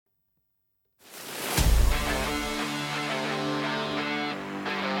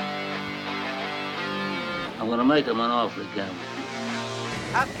I'm gonna make him an offer again.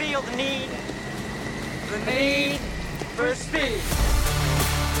 I feel the need for speed.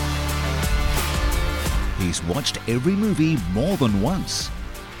 He's watched every movie more than once.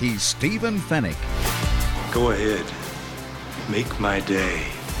 He's Stephen Fenech. Go ahead. Make my day.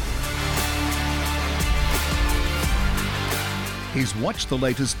 He's watched the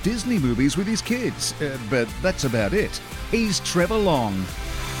latest Disney movies with his kids, but that's about it. He's Trevor Long.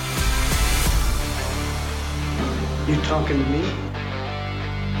 You talking to me?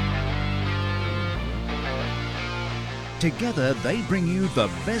 Together, they bring you the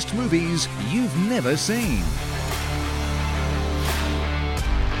best movies you've never seen.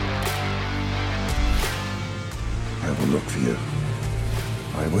 I will look for you.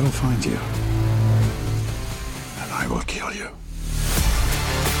 I will find you. And I will kill you.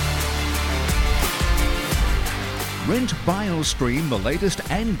 Rent, buy or stream the latest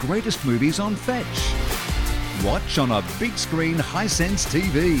and greatest movies on Fetch. Watch on a big screen Hisense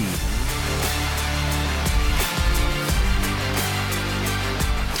TV.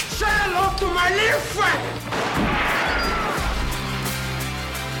 Say hello to my little friend.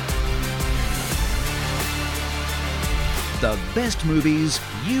 The best movies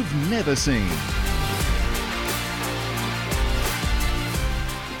you've never seen.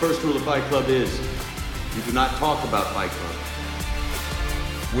 The first rule of Fight Club is you do not talk about Fight Club.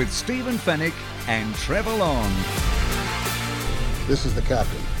 With Stephen Fenech and Trevor Long. This is the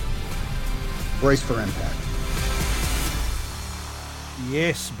captain. Brace for impact.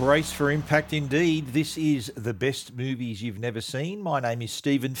 Yes, brace for impact indeed. This is the best movies you've never seen. My name is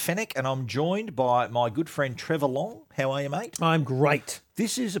Stephen Fenech and I'm joined by my good friend Trevor Long. How are you, mate? I'm great.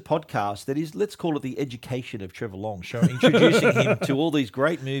 This is a podcast that is, let's call it the education of Trevor Long, introducing him to all these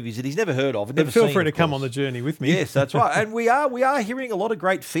great movies that he's never heard of. But feel free to come on the journey with me. Yes, that's right. And we are hearing a lot of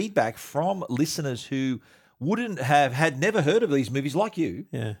great feedback from listeners who had never heard of these movies like you,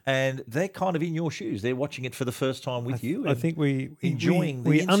 and they're kind of in your shoes. They're watching it for the first time with you. I think we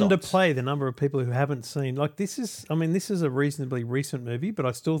insights. underplay the number of people who haven't seen. Like this is a reasonably recent movie, but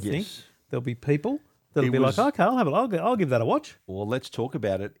I still think there'll be people that'll be like, okay, I'll give that a watch. Well, let's talk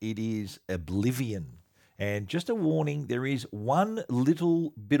about it. It is Oblivion. And just a warning, there is one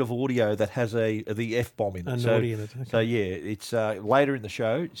little bit of audio that has the F-bomb in it. A naughty in it. Okay. So, yeah, it's later in the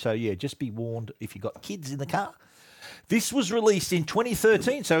show. So, yeah, just be warned if you've got kids in the car. This was released in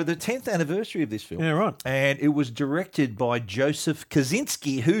 2013, so the 10th anniversary of this film. Yeah, right. And it was directed by Joseph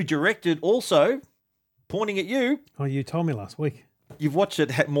Kosinski, who directed also, pointing at you. Oh, you told me last week. You've watched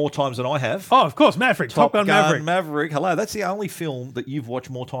it more times than I have. Oh, of course, Maverick. Top Gun Maverick. Hello, that's the only film that you've watched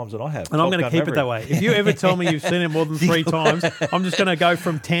more times than I have. And I'm going to keep it that way. If you ever tell me you've seen it more than 3 times, I'm just going to go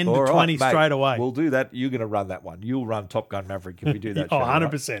from 10 to 20 straight away. We'll do that. You're going to run that one. You'll run Top Gun Maverick if we do that.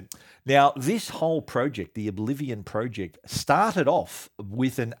 100%. Right? Now, this whole project, the Oblivion project, started off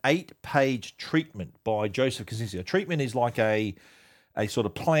with an 8-page treatment by Joseph Kosinski. A treatment is like a sort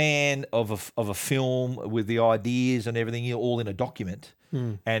of plan of a film with the ideas and everything all in a document.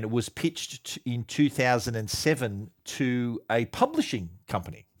 And it was pitched in 2007 to a publishing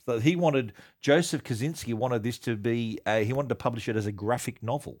company. So Joseph Kosinski wanted this to be he wanted to publish it as a graphic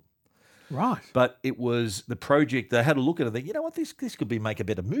novel. Right. But it was the project, they had a look at it and they, you know what, this could make a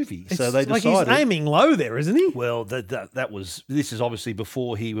better movie. So they like decided. He's aiming low there, isn't he? Well, this is obviously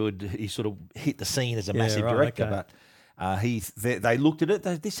before he sort of hit the scene as a massive director, okay. But they looked at it.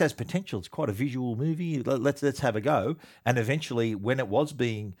 This has potential. It's quite a visual movie. Let's have a go. And eventually, when it was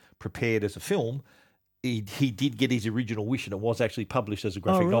being prepared as a film, he did get his original wish, and it was actually published as a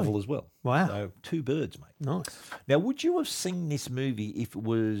graphic novel as well. Wow! So 2 birds, mate. Nice. Now, would you have seen this movie if it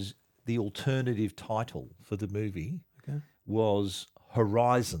was the alternative title for the movie? Okay. Was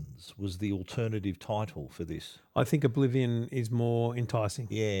Horizons was the alternative title for this. I think Oblivion is more enticing.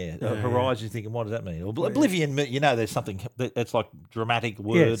 Yeah. Horizons, you're thinking, what does that mean? Oblivion, there's something that's like dramatic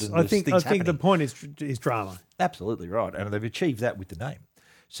word. Yes, and I think happening. the point is drama. Absolutely right. And they've achieved that with the name.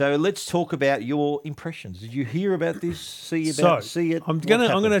 So let's talk about your impressions. Did you hear about this? See it? I'm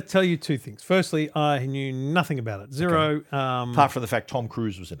gonna tell you 2 things. Firstly, I knew nothing about it. Zero. Okay. Apart from the fact Tom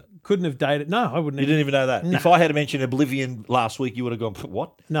Cruise was in it. Couldn't have dated. No, I wouldn't. You didn't even know that. No. If I had mentioned Oblivion last week, you would have gone,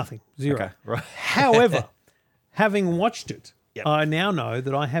 what? Nothing. Zero. Okay, right. However, having watched it, I now know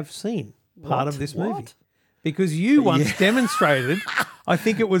that I have seen part of this movie. Because you once demonstrated I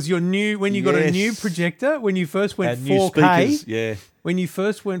think it was when you got a new projector, when you first went And new 4K. speakers, yeah. When you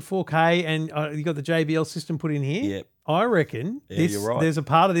first went 4K and you got the JBL system put in here. Yep. I reckon you're right. there's a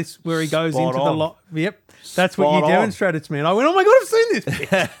part of this where he goes Spot into the on. lot. Yep. That's what Spot you on. demonstrated to me. And I went, oh my God, I've seen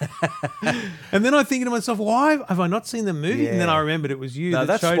this. And then I'm thinking to myself, why have I not seen the movie? And then I remembered it was you that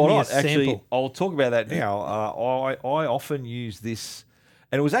that's showed spot me on. a sample. Actually, I'll talk about that now. I often use this,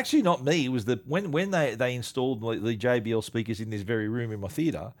 and it was actually not me. It was when they installed the JBL speakers in this very room in my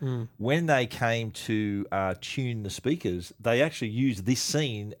theatre. When they came to tune the speakers, they actually used this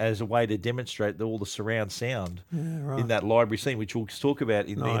scene as a way to demonstrate all the surround sound in that library scene, which we'll talk about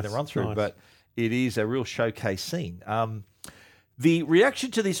in the run through. Nice. But it is a real showcase scene. The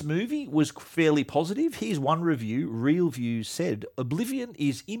reaction to this movie was fairly positive. Here's one review. Real Views said, Oblivion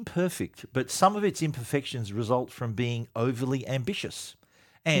is imperfect, but some of its imperfections result from being overly ambitious.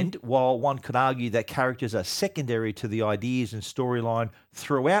 And while one could argue that characters are secondary to the ideas and storyline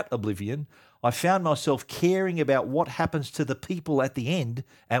throughout Oblivion, I found myself caring about what happens to the people at the end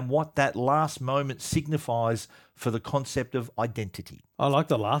and what that last moment signifies for the concept of identity. I like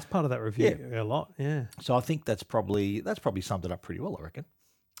the last part of that review a lot. Yeah. So I think that's probably summed it up pretty well, I reckon.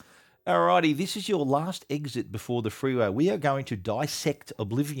 Alrighty, this is your last exit before the freeway. We are going to dissect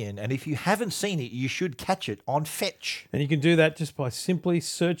Oblivion, and if you haven't seen it, you should catch it on Fetch. And you can do that just by simply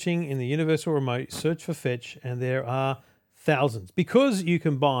searching in the Universal Remote, search for Fetch, and there are thousands. Because you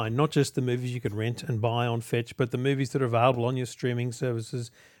can buy not just the movies you can rent and buy on Fetch, but the movies that are available on your streaming services,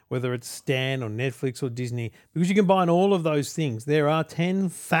 whether it's Stan or Netflix or Disney, because you can buy on all of those things. There are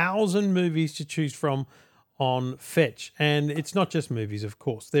 10,000 movies to choose from on Fetch. And it's not just movies, of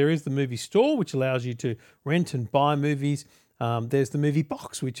course. There is the movie store, which allows you to rent and buy movies. There's the movie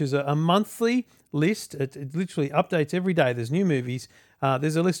box, which is a monthly list. It literally updates every day. There's new movies.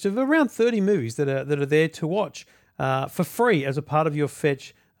 There's a list of around 30 movies that are there to watch for free as a part of your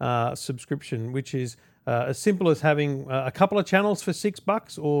Fetch subscription, which is as simple as having a couple of channels for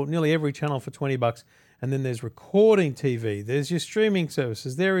 $6 or nearly every channel for $20. And then there's recording TV. There's your streaming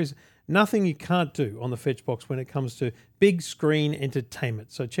services. There is nothing you can't do on the Fetch box when it comes to big screen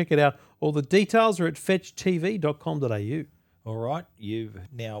entertainment. So check it out. All the details are at fetchtv.com.au. All right, you've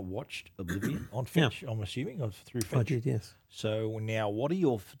now watched Oblivion on Fetch, I'm assuming, through Fetch. I did, yes. So now what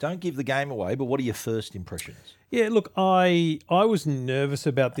are don't give the game away, but what are your first impressions? Yeah, look, I was nervous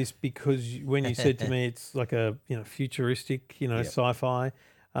about this because when you said to me it's like a futuristic, sci-fi,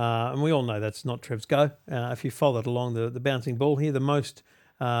 and we all know that's not Trev's go. If you followed along the bouncing ball here, the most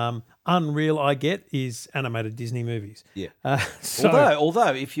unreal I get is animated Disney movies. Yeah. So,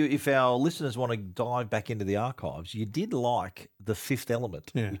 although if our listeners want to dive back into the archives, you did like The Fifth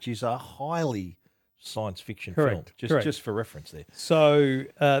Element, which is a highly science fiction film. Just for reference there. So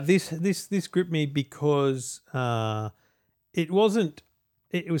this gripped me because it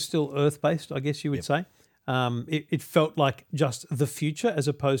was still Earth based, I guess you would say. It felt like just the future as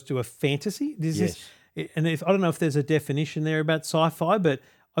opposed to a fantasy. And I don't know if there's a definition there about sci-fi, but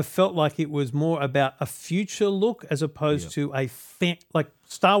I felt like it was more about a future look as opposed to like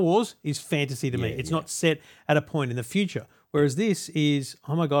Star Wars is fantasy to me. It's not set at a point in the future. Whereas this is,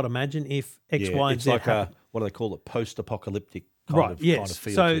 oh my God, imagine if X, Y, and Z it's like what do they call it? Post-apocalyptic kind of feel.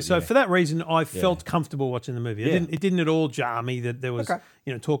 So for that reason, I felt comfortable watching the movie. It didn't at all jar me that there was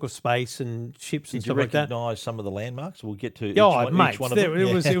talk of space and ships and stuff like that. Did you recognise some of the landmarks? We'll get to each one of it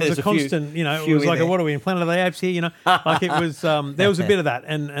them. was a constant. It was like, what are we in Planet of the Apes here? Like it was. There was a bit of that,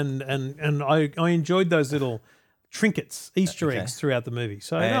 and I enjoyed those little trinkets, Easter eggs throughout the movie.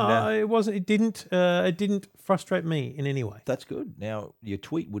 So it wasn't. It didn't frustrate me in any way. That's good. Now your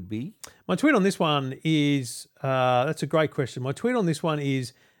tweet would be. My tweet on this one is. That's a great question. My tweet on this one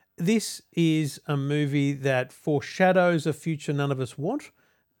is. This is a movie that foreshadows a future none of us want,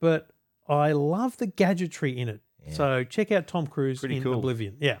 but I love the gadgetry in it. Yeah. So check out Tom Cruise in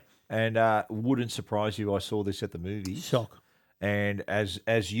Oblivion. Yeah, and wouldn't surprise you. I saw this at the movies. Shock. And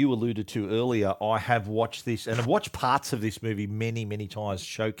as you alluded to earlier, I have watched this, and I've watched parts of this movie many, many times,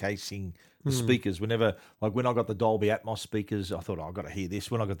 showcasing the speakers. Whenever, like when I got the Dolby Atmos speakers, I thought, I've got to hear this.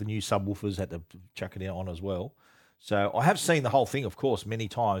 When I got the new subwoofers, had to chuck it on as well. So I have seen the whole thing, of course, many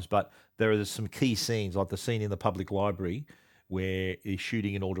times, but there are some key scenes, like the scene in the public library where he's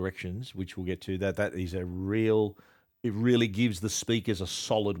shooting in all directions, which we'll get to. That is it really gives the speakers a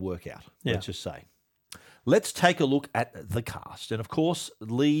solid workout, let's just say. Let's take a look at the cast. And, of course,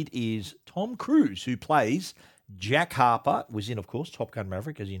 lead is Tom Cruise, who plays Jack Harper, was in, of course, Top Gun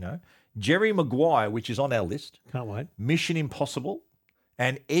Maverick, as you know. Jerry Maguire, which is on our list. Can't wait. Mission Impossible.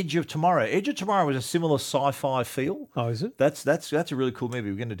 And Edge of Tomorrow. Edge of Tomorrow was a similar sci-fi feel. Oh, is it? That's a really cool movie.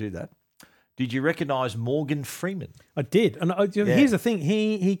 We're going to do that. Did you recognise Morgan Freeman? I did. And here's the thing.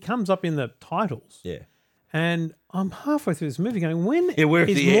 He comes up in the titles. Yeah. And I'm halfway through this movie going, when Yeah, where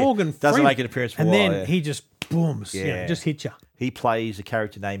is the- Morgan Freeman? doesn't make an appearance for a and while, then yeah. he just booms, just hits you. He plays a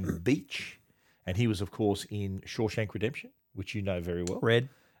character named Beach, and he was, of course, in Shawshank Redemption, which you know very well. Red.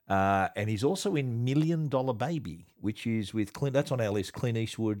 And he's also in $1 Million Baby, which is with Clint. That's on our list. Clint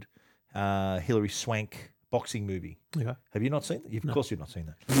Eastwood, Hilary Swank boxing movie. Okay. Have you not seen that? Of course you've not seen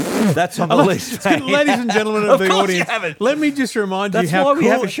that. That's on the list. Ladies and gentlemen of the course audience, you haven't. let me just remind That's you how why we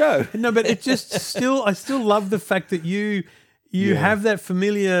have cool- a show. No, but it just I still love the fact that you have that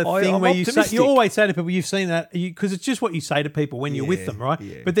familiar thing I'm where you optimistic. always say to people, you've seen that, because it's just what you say to people when you're with them, right?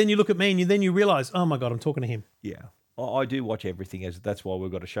 Yeah. But then you look at me and then you realise, oh my God, I'm talking to him. Yeah. I do watch everything, as that's why we've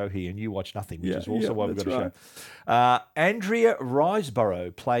got a show here, and you watch nothing, which is also why we've got a show. Andrea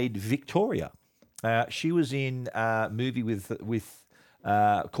Roseborough played Victoria. She was in a movie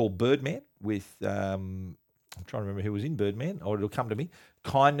called Birdman with I'm trying to remember who was in Birdman, or it'll come to me.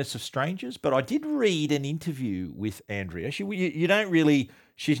 Kindness of Strangers. But I did read an interview with Andrea.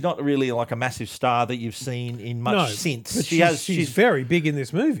 She's not really like a massive star that you've seen in much since. But she's very big in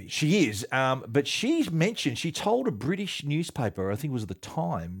this movie. She is. But she told a British newspaper, I think it was The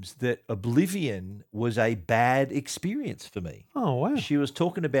Times, that Oblivion was a bad experience for me. Oh, wow. She was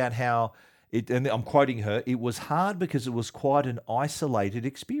talking about how, and I'm quoting her, it was hard because it was quite an isolated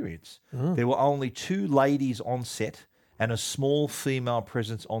experience. There were only 2 ladies on set and a small female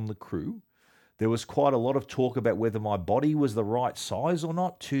presence on the crew. There was quite a lot of talk about whether my body was the right size or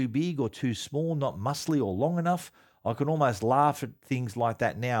not, too big or too small, not muscly or long enough. I can almost laugh at things like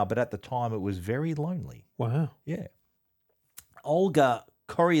that now, but at the time it was very lonely. Wow. Yeah. Olga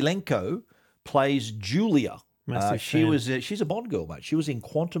Kurylenko plays Julia. Massive fan. She's a Bond girl, mate. She was in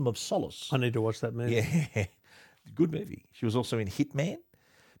Quantum of Solace. I need to watch that movie. Yeah, good movie. She was also in Hitman.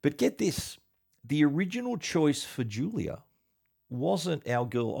 But get this, the original choice for Julia wasn't our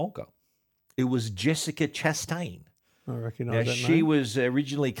girl Olga. It was Jessica Chastain. I recognise that She name. was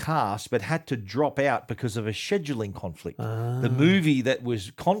originally cast but had to drop out because of a scheduling conflict. The movie that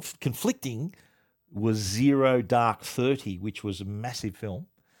was conflicting was Zero Dark 30, which was a massive film.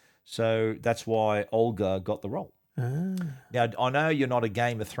 So that's why Olga got the role. Now, I know you're not a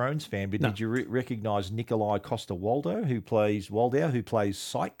Game of Thrones fan, but did you recognise Nikolai Coster-Waldau, who plays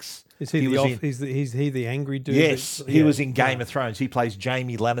Sykes? Is he the angry dude? Yes, he was in Game of Thrones. He plays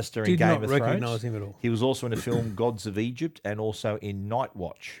Jaime Lannister in Game of Thrones. Did not recognise him at all. He was also in the film Gods of Egypt and also in Night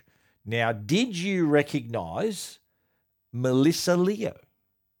Watch. Now, did you recognise Melissa Leo,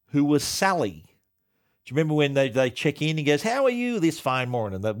 who was Sally? Do you remember when they check in and goes, "How are you this fine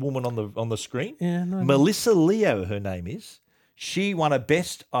morning?" That woman on the screen? Yeah, no. Melissa Leo, her name is. She won a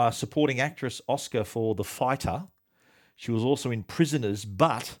Best Supporting Actress Oscar for The Fighter. She was also in Prisoners,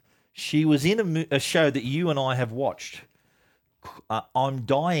 but she was in a show that you and I have watched. I'm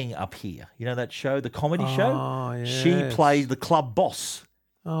Dying Up Here. You know that show, the comedy show? Oh, yes. She played the club boss.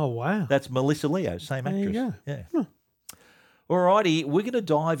 Oh, wow. That's Melissa Leo, same There you actress. go. Yeah. Alrighty, we're going to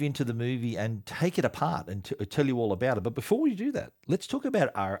dive into the movie and take it apart and tell you all about it. But before we do that, let's talk about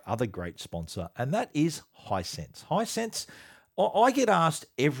our other great sponsor, and that is Hisense. Hisense, I get asked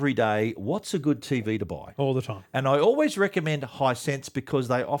every day, what's a good TV to buy? All the time. And I always recommend Hisense because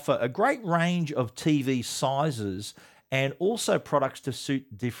they offer a great range of TV sizes and also products to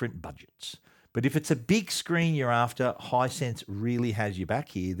suit different budgets. But if it's a big screen you're after, Hisense really has you back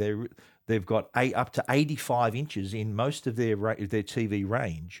here. They've got up to 85 inches in most of their TV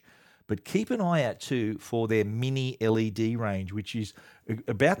range. But keep an eye out too for their mini LED range, which is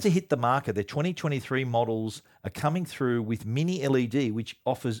about to hit the market. Their 2023 models are coming through with mini LED, which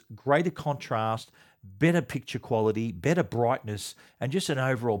offers greater contrast, better picture quality, better brightness, and just an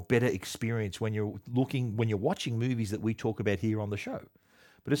overall better experience when you're watching movies that we talk about here on the show.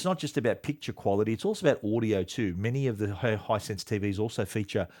 But it's not just about picture quality, it's also about audio too. Many of the Hisense TVs also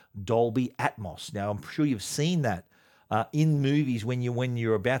feature Dolby Atmos. Now, I'm sure you've seen that in movies when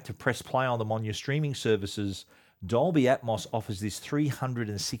you're about to press play on them on your streaming services. Dolby Atmos offers this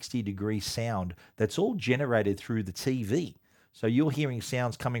 360-degree sound that's all generated through the TV. So you're hearing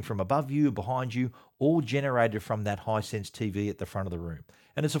sounds coming from above you, behind you, all generated from that Hisense TV at the front of the room.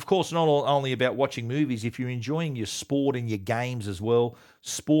 And it's, of course, not only about watching movies. If you're enjoying your sport and your games as well,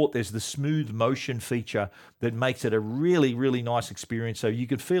 there's the smooth motion feature that makes it a really, really nice experience. So you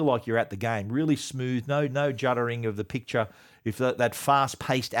could feel like you're at the game. Really smooth, no juddering of the picture. If that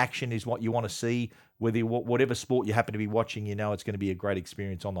fast-paced action is what you want to see, whatever sport you happen to be watching, you know it's going to be a great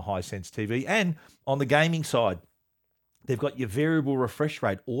experience on the Hisense TV. And on the gaming side, they've got your variable refresh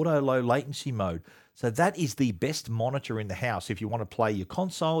rate, auto low latency mode, So that is the best monitor in the house. If you want to play your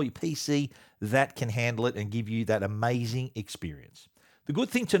console, your PC, that can handle it and give you that amazing experience. The good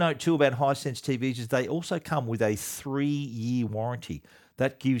thing to note too about Hisense TVs is they also come with a 3-year warranty.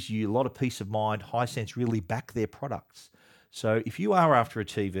 That gives you a lot of peace of mind. Hisense really back their products. So if you are after a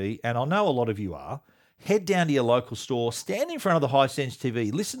TV, and I know a lot of you are, head down to your local store, stand in front of the Hisense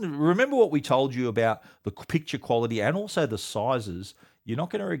TV, listen, remember what we told you about the picture quality and also the sizes. You're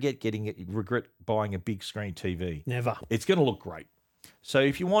not going to regret buying a big screen TV. Never. It's going to look great. So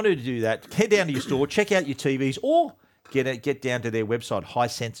if you wanted to do that, head down to your store, check out your TVs, or get down to their website,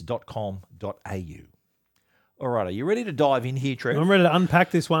 hisense.com.au. All right, are you ready to dive in here, Trev? I'm ready to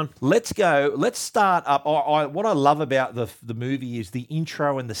unpack this one. Let's go. Let's start up. What I love about the movie is the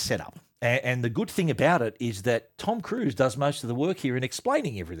intro and the setup. And the good thing about it is that Tom Cruise does most of the work here in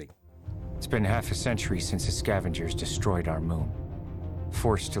explaining everything. It's been half a century since the scavengers destroyed our moon.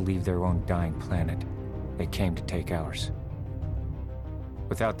 Forced to leave their own dying planet, they came to take ours.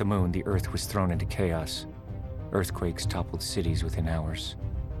 Without the moon, the Earth was thrown into chaos. Earthquakes toppled cities within hours.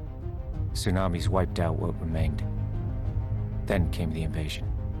 Tsunamis wiped out what remained. Then came the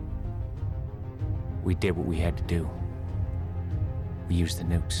invasion. We did what we had to do. We used the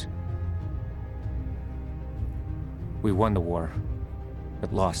nukes. We won the war,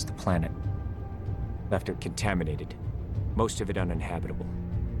 but lost the planet. Left it contaminated, most of it uninhabitable.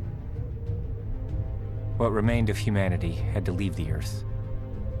 What remained of humanity had to leave the Earth.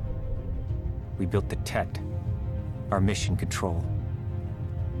 We built the Tet, our mission control.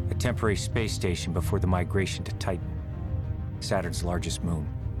 A temporary space station before the migration to Titan, Saturn's largest moon.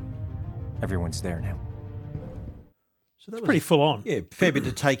 Everyone's there now. So that was pretty full on. Yeah, fair bit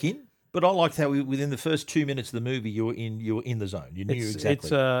to take in. But I liked how within the first 2 minutes of the movie, you were in the zone. You knew exactly. It's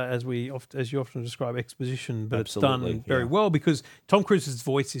as you often describe, exposition, but Absolutely, it's done very well because Tom Cruise's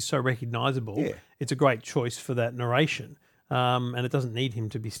voice is so recognisable. Yeah. It's a great choice for that narration, and it doesn't need him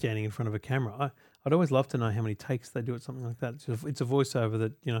to be standing in front of a camera. I'd always love to know how many takes they do at something like that. It's a voiceover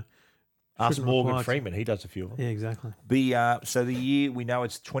that Ask Morgan Freeman. He does a few of them. Yeah, exactly. So the year, we know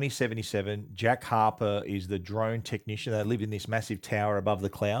it's 2077. Jack Harper is the drone technician. They live in this massive tower above the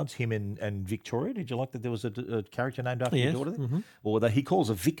clouds, him and Victoria. Did you like that there was a character named after your daughter there? Mm-hmm. Or he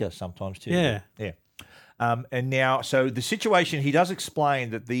calls a vicar sometimes too. Yeah. Yeah. And now, so the situation, he does explain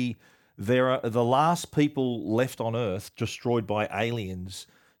that there are the last people left on Earth destroyed by aliens.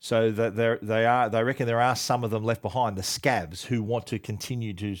 So that they reckon there are some of them left behind, the scavs, who want to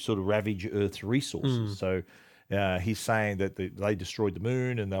continue to sort of ravage Earth's resources. So he's saying that they destroyed the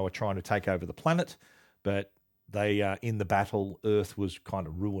moon and they were trying to take over the planet, but they in the battle, Earth was kind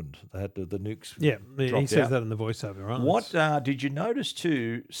of ruined. They had the nukes. Yeah, he says out. that in the voiceover, right? What did you notice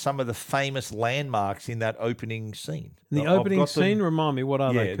too? Some of the famous landmarks in that opening scene. The opening scene, remind me, what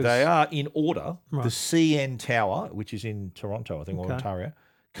are they? Yeah, they are in order. Right. The CN Tower, which is in Toronto, I think, or Ontario.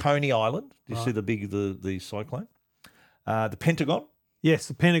 Coney Island. Do you see the cyclone? The Pentagon. Yes,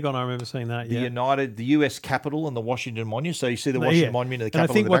 the Pentagon. I remember seeing that. Yeah. The US Capitol and the Washington Monument. So you see the Washington Monument and the Capitol. And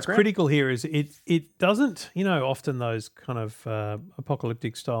I think in the what's background? critical here is it doesn't. Often those kind of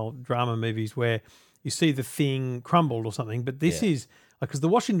apocalyptic style drama movies where you see the thing crumbled or something, but this is because the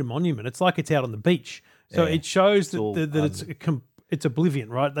Washington Monument. It's like it's out on the beach, so it shows that it's Oblivion,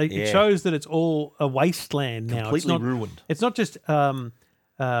 right? It shows that it's all a wasteland now. Completely ruined. It's not just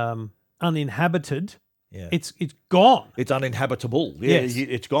uninhabited. Yeah. It's gone. It's uninhabitable. Yeah, yes.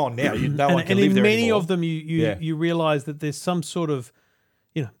 It's gone now. No one can live there anymore. And in many of them, you realise that there's some sort of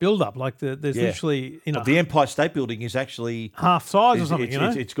build up. Like there's literally But the Empire State Building is actually half size or something.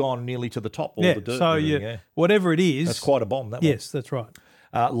 It's gone nearly to the top. All the dirt. So whatever it is, that's quite a bomb. That one. Yes, that's right.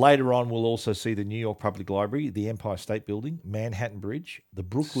 Later on, we'll also see the New York Public Library, the Empire State Building, Manhattan Bridge, the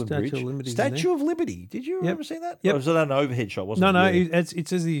Brooklyn Bridge, Statue of Liberty. Did you ever see that? Yep. Or was that an overhead shot? Wasn't No. it? It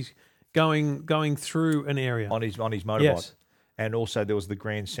says he's going through an area on his motorbike. Yes. And also there was the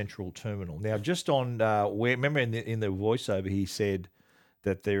Grand Central Terminal. Now, just on remember in the voiceover, he said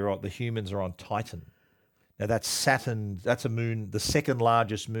that the humans are on Titan. Now that's Saturn. That's a moon, the second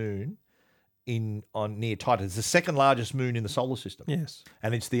largest moon near Titan. It's the second largest moon in the solar system. Yes.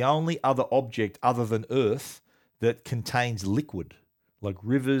 And it's the only other object other than Earth that contains liquid, like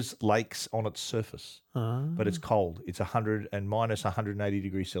rivers, lakes on its surface. But it's cold. It's minus 180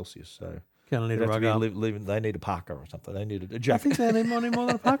 degrees Celsius. So Kind of need a rug up. They need a parka or something. They need a jacket. I think they need more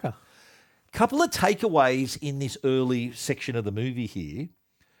than a parka. Couple of takeaways in this early section of the movie here.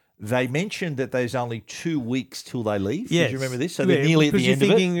 They mentioned that there's only 2 weeks till they leave. Yes. Did you remember this? So they're nearly at the end of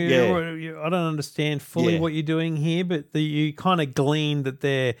it. I don't understand fully what you're doing here, but you kind of glean that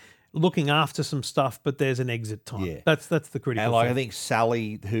they're looking after some stuff, but there's an exit time. Yeah. That's the critical And like thing. I think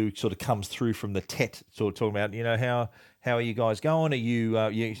Sally, who sort of comes through from the Tet, sort of talking about, how are you guys going? Are you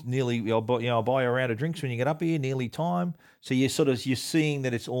nearly? I'll buy you a round of drinks when you get up here. Nearly time. So you're seeing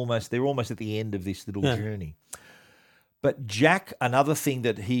that they're almost at the end of this little journey. But Jack, another thing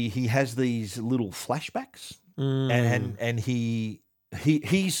that he has these little flashbacks, and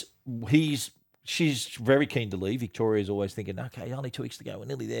she's very keen to leave. Victoria's always thinking, okay, only 2 weeks to go, we're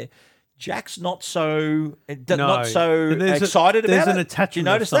nearly there. Jack's not so excited about it. There's an attachment Do you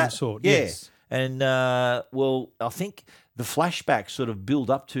notice of some that? sort. Yeah. Yes. And I think the flashbacks sort of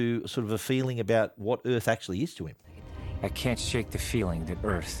build up to sort of a feeling about what Earth actually is to him. I can't shake the feeling that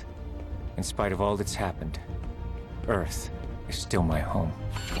Earth, in spite of all that's happened, Earth is still my home.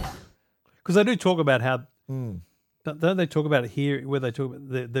 Because they do talk about how, don't they talk about it here where they talk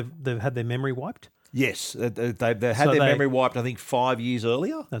about they've had their memory wiped? Yes, they had their memory wiped, I think, 5 years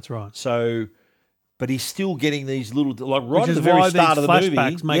earlier. That's right. So, but he's still getting these little, like right Which at is the very why start of these the movie.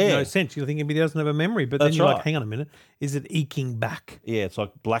 flashbacks make no sense. You're thinking, but he doesn't have a memory. But then That's you're right. like, hang on a minute, is it eking back? Yeah, it's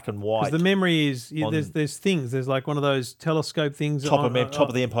like black and white. Because the memory is there's things. There's like one of those telescope things top of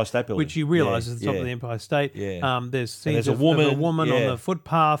the Empire State Building, which you realise is the top of the Empire State. Yeah. There's scenes a of woman, a woman on the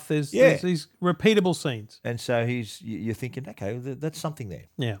footpath. There's these repeatable scenes. And so you're thinking, okay, that's something there.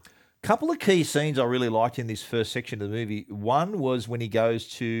 Yeah. Couple of key scenes I really liked in this first section of the movie. One was when he goes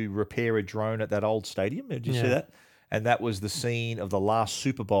to repair a drone at that old stadium. Did you see that? And that was the scene of the last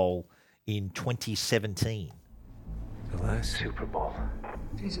Super Bowl in 2017. The last Super Bowl.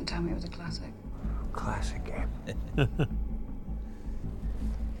 Please don't tell me it was a classic. Classic game.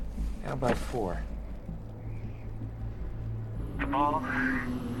 How about 4? The ball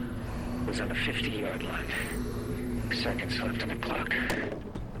was on the 50-yard line. Seconds left on the clock.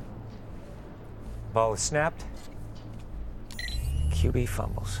 Ball is snapped. QB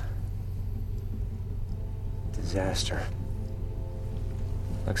fumbles. Disaster.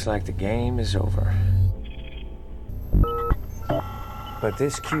 Looks like the game is over. But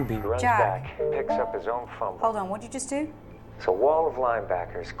this QB runs back, picks up his own fumble. Hold on, what'd you just do? It's a wall of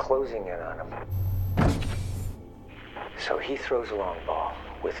linebackers closing in on him. So he throws a long ball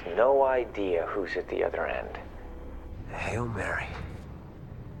with no idea who's at the other end. A Hail Mary.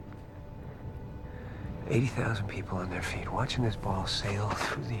 80,000 people on their feet watching this ball sail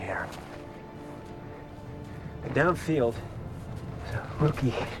through the air. And downfield, there's a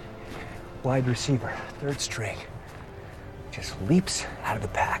rookie wide receiver, third string, just leaps out of the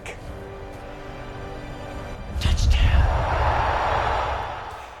pack.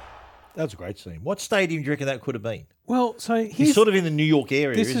 That was a great scene. What stadium do you reckon that could have been? Well, so he's sort of in the New York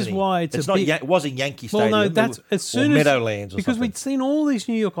area. This is isn't he? why it's not. big, It wasn't Yankee Stadium. Well, no, that's as soon or as Meadowlands, or because something. we'd seen all these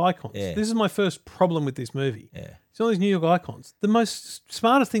New York icons. Yeah. This is my first problem with this movie. Yeah, it's all these New York icons. The most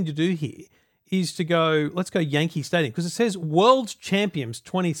smartest thing to do here is to go. Let's go Yankee Stadium because it says World Champions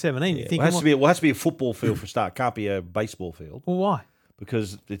 2017. Yeah. You think, It has to be a football field for a start. Can't be a baseball field. Well, why?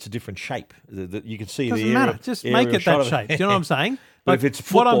 Because it's a different shape. You can see Doesn't the area. matter. Just make it that shape. Do you know what I'm saying? But Like, if it's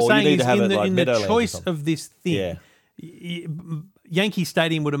football, what I'm saying you need is to have in it like the Meadowlands or choice something. of this thing. Yankee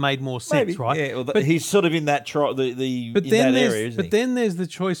Stadium would have made more sense, Maybe, right? Yeah, well, but he's sort of in that area, isn't he? then there's the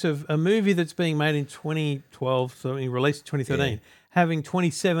choice of a movie that's being made in 2012, so it released in 2013, having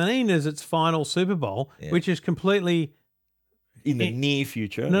 2017 as its final Super Bowl, which is completely in the near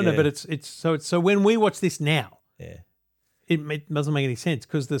future. No, but it's so when we watch this now, yeah. It doesn't make any sense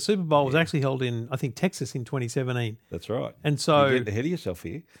because the Super Bowl was actually held in, I think, Texas in 2017. That's right. And so you're getting ahead of yourself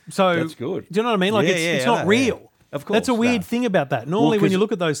here. So that's good. Do you know what I mean? Like it's not real. Of course, that's a weird thing about that. Normally, when you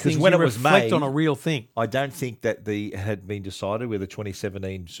look at those things, when you it was reflect made, on a real thing. I don't think that it had been decided where the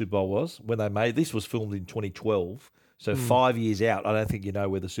 2017 Super Bowl was when they made this. Was filmed in 2012, so 5 years out. I don't think you know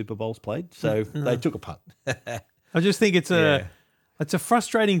where the Super Bowl's played. So they took a punt. I just think it's a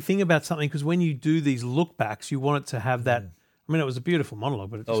frustrating thing about something because when you do these look backs, you want it to have that. I mean, it was a beautiful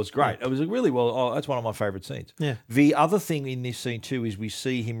monologue, but it was great. It was a really well. Oh, that's one of my favourite scenes. Yeah. The other thing in this scene too is we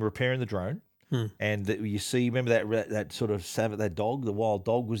see him repairing the drone, and you see. Remember that sort of that dog, the wild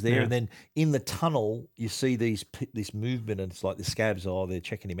dog, was there, and then in the tunnel you see this movement, and it's like the scabs. They're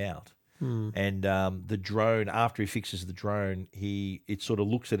checking him out, and the drone. After he fixes the drone, it sort of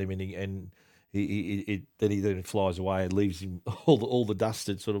looks at him, and he then flies away and leaves him all the dust.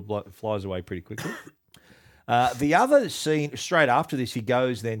 It sort of like flies away pretty quickly. The other scene straight after this, he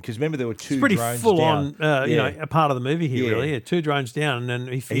goes then because remember there were two drones down. It's pretty full on, a part of the movie here. Really, 2 drones down, and then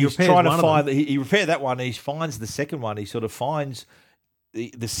he he's repairs trying one to find. of them. He repaired that one, and he finds the second one. He sort of finds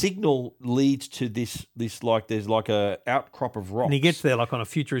the signal leads to this like there's like a outcrop of rocks. And he gets there like on a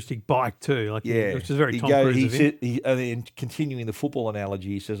futuristic bike too, like which is very Tom Cruise of him. And continuing the football analogy,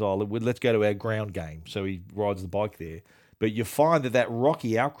 he says, "Oh, let's go to our ground game." So he rides the bike there. But you find that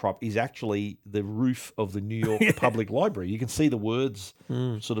rocky outcrop is actually the roof of the New York Public Library. You can see the words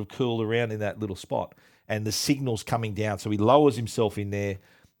sort of curled around in that little spot, and the signal's coming down. So he lowers himself in there,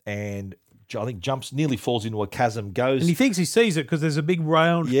 and I think nearly falls into a chasm. Goes, and he thinks he sees it because there's a big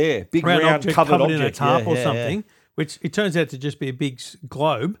round, round object covered in a tarp or something, yeah. which it turns out to just be a big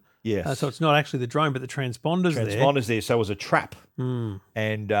globe. Yes. So it's not actually the drone, but the transponder's there. Transponder's there, so it was a trap.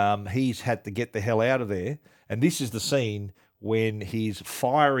 And he's had to get the hell out of there. And this is the scene when he's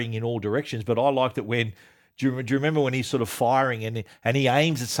firing in all directions. But I liked it when, do you remember when he's sort of firing and he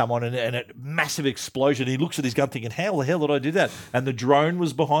aims at someone and a massive explosion. He looks at his gun thinking, how the hell did I do that? And the drone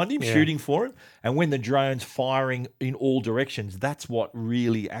was behind him shooting for him. And when the drone's firing in all directions, that's what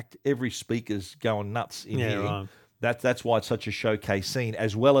really every speaker's going nuts in here. Right. That's why it's such a showcase scene,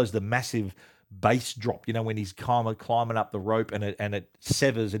 as well as the massive bass drop. You know, when he's climbing up the rope and it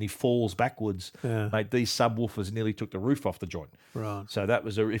severs and he falls backwards. Yeah. Mate, these subwoofers nearly took the roof off the joint. Right. So that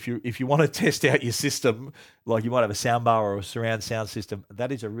was if you want to test out your system, like you might have a soundbar or a surround sound system,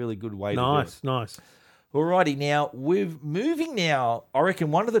 that is a really good way to do it. Nice. Alrighty, now we're moving now. I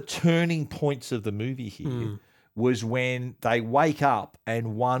reckon one of the turning points of the movie here was when they wake up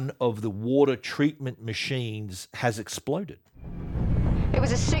and one of the water treatment machines has exploded. It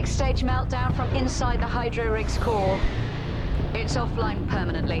was a 6-stage meltdown from inside the hydro rig's core. It's offline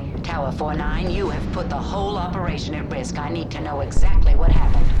permanently. Tower 49, you have put the whole operation at risk. I need to know exactly what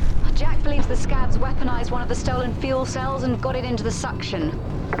happened. Jack believes the scabs weaponized one of the stolen fuel cells and got it into the suction.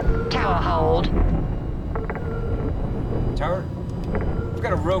 Tower hold. Tower, we've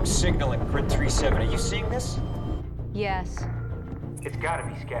got a rogue signal in grid 37. Are you seeing this? Yes. It's gotta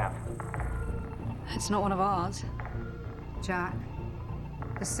be scab. It's not one of ours. Jack,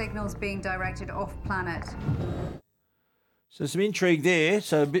 the signal's being directed off-planet. So some intrigue there.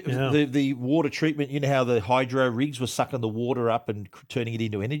 So the water treatment, you know how the hydro rigs were sucking the water up and turning it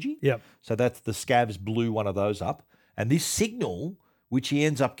into energy? Yep. So that's the scabs blew one of those up. And this signal, which he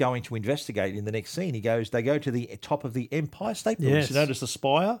ends up going to investigate in the next scene, they go to the top of the Empire State Building. Yes. So notice the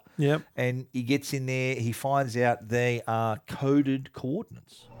spire? Yep. And he gets in there, he finds out they are coded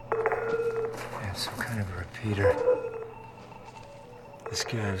coordinates. Yeah, some kind of a repeater. The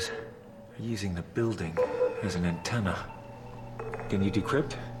scavs are using the building as an antenna. Can you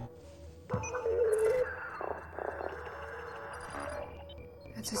decrypt?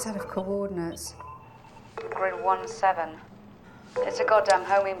 It's a set of coordinates. Grid 17. It's a goddamn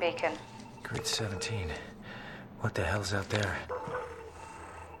homing beacon. Grid 17. What the hell's out there?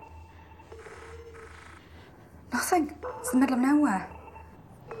 Nothing. It's the middle of nowhere.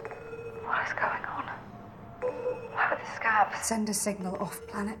 What is going on? Why would the scabs send a signal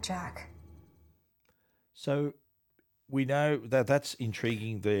off-planet, Jack? So we know that that's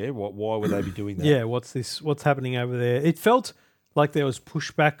intriguing there. Why would they be doing that? Yeah, what's happening over there? It felt like there was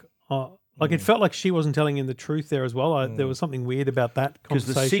pushback. It felt like she wasn't telling him the truth there as well. There was something weird about that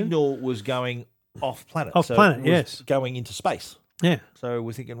conversation. Because the signal was going off-planet. Off-planet, yes. Going into space. Yeah. So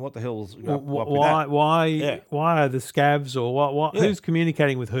we're thinking, what the hell's up with why? that? Why are the scabs or what? Yeah. Who's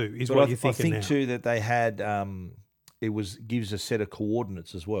communicating with who? Is what you're thinking now. I think too that they had gives a set of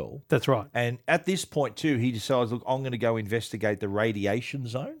coordinates as well. That's right. And at this point too, he decides, look, I'm going to go investigate the radiation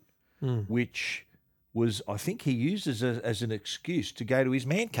zone, which was, I think he used as an excuse to go to his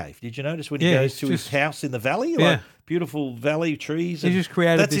man cave. Did you notice when he goes to his house in the valley? Yeah. Like beautiful valley trees. He just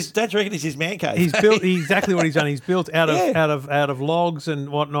created that's reckon it's his man cave. He's built exactly what he's done. He's built out of logs and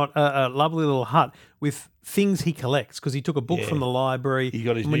whatnot a lovely little hut with things he collects because he took a book from the library. He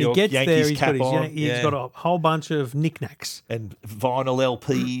got his when New York he gets Yankees there, cap on. He's got a whole bunch of knickknacks and vinyl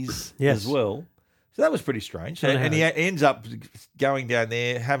LPs as well. So that was pretty strange. And he ends up going down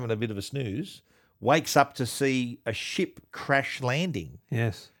there, having a bit of a snooze. Wakes up to see a ship crash landing.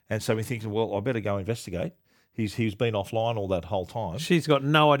 Yes. And so he thinks, well, I better go investigate. He's been offline all that whole time. She's got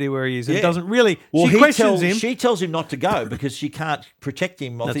no idea where he is and doesn't really... Well, she tells him not to go because she can't protect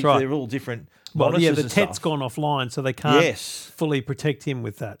him. I think they're all different monitors the Tet's gone offline, so they can't fully protect him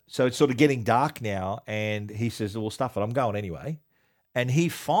with that. So it's sort of getting dark now, and he says, well, stuff it, I'm going anyway. And he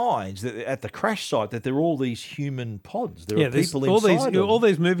finds that at the crash site that there are all these human pods. There are people inside them. All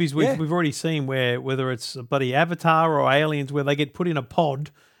these movies we've already seen where whether it's a bloody Avatar or Aliens where they get put in a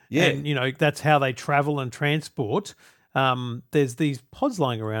pod and, that's how they travel and transport. There's these pods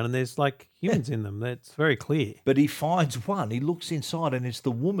lying around and there's like humans in them. That's very clear. But he finds one. He looks inside and it's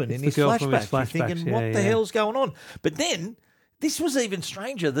the woman in his flashback. You're thinking, what the hell's going on? But then this was even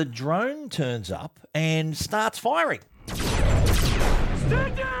stranger. The drone turns up and starts firing.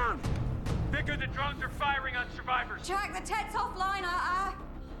 Stand down! Vicar, the drones are firing on survivors. Jack, the tet's offline. I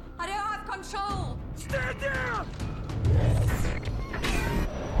don't have control. Stand down!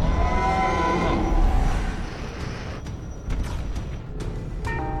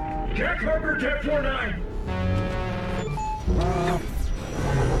 Jack Harper, Jet 49.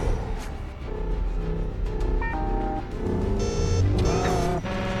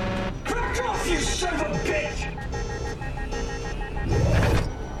 Back off, you son of a bitch!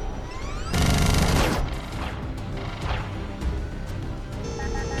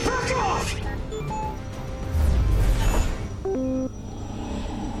 Back off!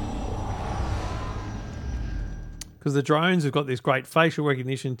 Because the drones have got this great facial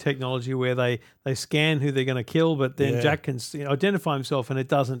recognition technology where they scan who they're going to kill, but then Jack can identify himself and it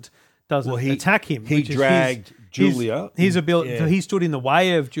doesn't attack him. He dragged Julia. His ability. Yeah. He stood in the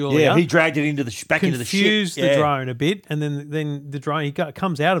way of Julia. Yeah, he dragged it into back into the ship. Confused the drone a bit, and then the drone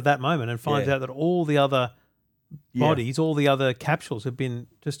comes out of that moment and finds out that all the other bodies, all the other capsules have been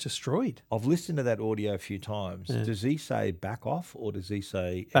just destroyed. I've listened to that audio a few times. Yeah. Does he say back off or does he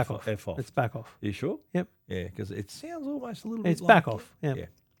say Back off? F off? It's back off. You sure? Yep. Yeah, because it sounds almost a little bit It's like back off. Yeah.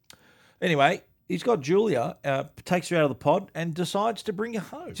 Anyway, he's got Julia, takes her out of the pod and decides to bring her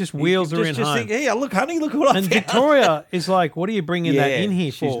home. Just wheels her in home. Think, yeah, look, honey, look what I And found. Victoria is like, what are you bringing that in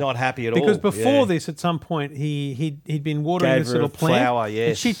here for? She's not happy at all. Because before this, at some point, he'd been watering Gave this her little a plant. flower, yes.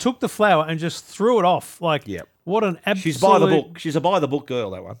 And she took the flower and just threw it off. Like, what an absolute... She's by the book. She's a by the book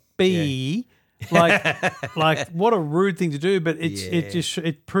girl, that one. Bee. Like what a rude thing to do, but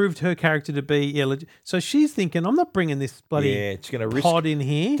it proved her character to be legit. So she's thinking, I'm not bringing this bloody it's going to risk pod in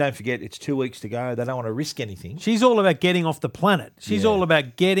here. Don't forget, it's 2 weeks to go. They don't want to risk anything. She's all about getting off the planet. She's all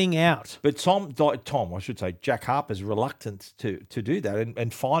about getting out. But Tom, I should say, Jack Harper's reluctant to do that,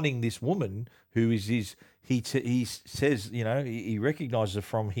 and finding this woman who is his. He says, he recognizes her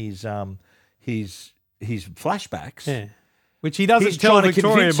from his flashbacks. Yeah. Which he doesn't tell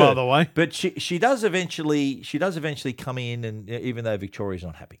Victoria, by the way. But she does eventually come in, and even though Victoria's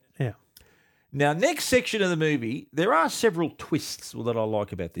not happy. Yeah. Now, next section of the movie, there are several twists that I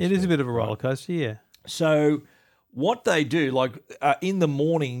like about this. It is a bit of a roller coaster, yeah. So what they do, in the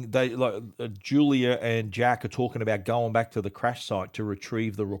morning, Julia and Jack are talking about going back to the crash site to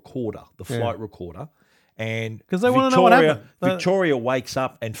retrieve the recorder, the flight recorder. And because they want to know what happened. Victoria wakes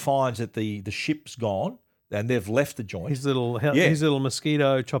up and finds that the ship's gone. And they've left the joint. His little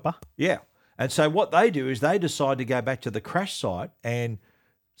mosquito chopper. Yeah. And so what they do is they decide to go back to the crash site, and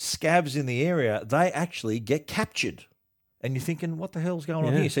scavs in the area, they actually get captured. And you're thinking, what the hell's going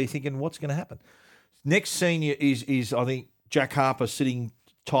on here? So you're thinking, what's going to happen? Next scene is I think, Jack Harper sitting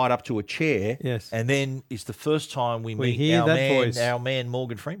tied up to a chair. Yes. And then it's the first time we meet hear our man,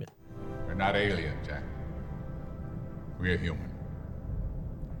 Morgan Freeman. We're not alien, Jack. We're human.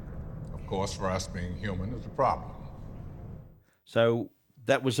 Of course, for us, being human is a problem. So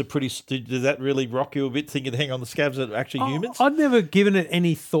that was did that really rock you a bit, thinking, hang on, the scavs are actually humans? I'd never given it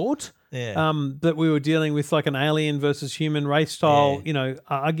any thought that we were dealing with like an alien versus human race style,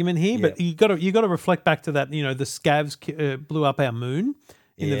 argument here. But you got to reflect back to that, the scavs blew up our moon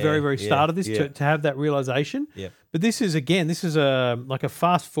in the very, very start of this to have that realization. Yeah. But this is a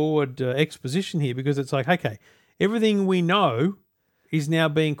fast forward exposition here, because it's like, okay, everything we know is now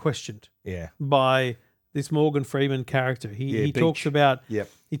being questioned by this Morgan Freeman character. He talks about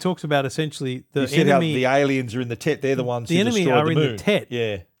essentially the enemy. The aliens are in the Tet. They're the ones the who enemy destroyed are the in moon. the Tet.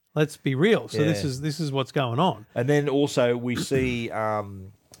 Yeah. Let's be real. So this is what's going on. And then also we see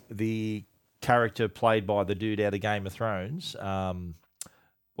the character played by the dude out of Game of Thrones.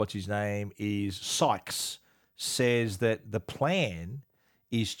 What's his name? Is Sykes, says that the plan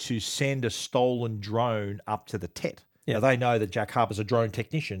is to send a stolen drone up to the Tet. Yeah. Now, they know that Jack Harper's a drone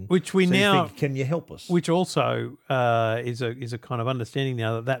technician. Which we so now... you think, can you help us? Which also is a kind of understanding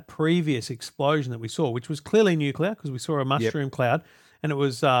now that previous explosion that we saw, which was clearly nuclear, because we saw a mushroom cloud, and it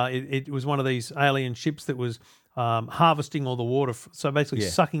was one of these alien ships that was harvesting all the water, so basically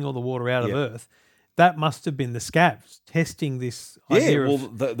sucking all the water out of Earth. That must have been the scavs testing this idea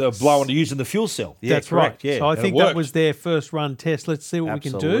of... they're using the fuel cell. Yeah, that's correct. right. Yeah, so I think that was their first run test. Let's see what we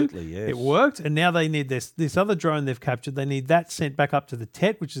can do. Yes. It worked, and now they need this other drone they've captured. They need that sent back up to the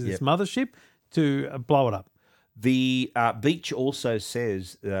Tet, which is this mothership, to blow it up. The Beach also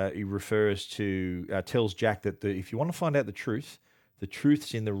says, he refers to, tells Jack that if you want to find out the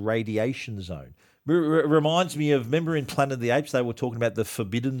truth's in the radiation zone. Reminds me of, remember in Planet of the Apes, they were talking about the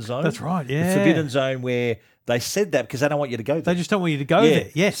Forbidden Zone? That's right, yeah. The Forbidden Zone where they said that because they don't want you to go there. They just don't want you to go there,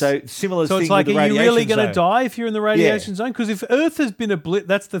 yes. So similar So thing it's like, with the are you radiation really going to zone. die if you're in the radiation zone? Because if Earth has been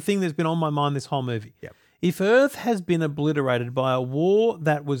that's the thing that's been on my mind this whole movie. Yep. If Earth has been obliterated by a war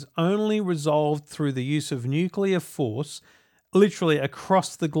that was only resolved through the use of nuclear force, literally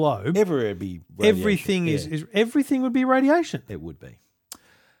across the globe, everywhere would be radiation. Everything would be radiation. It would be.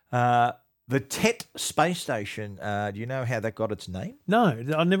 The Tet space station, do you know how that got its name? No,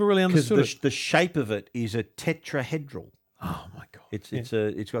 I never really understood it. The shape of it is a tetrahedral. Oh my god!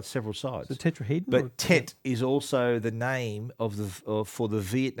 It's got several sides. It's a tetrahedron. But Tet is also the name of for the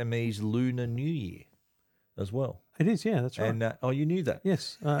Vietnamese Lunar New Year, as well. It is, yeah, that's right. And you knew that?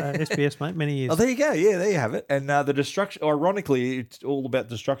 Yes, SBS, mate, many years. Oh, there you go. Yeah, there you have it. And the destruction. Ironically, it's all about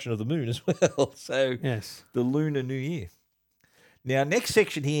destruction of the moon as well. So yes, the Lunar New Year. Now, next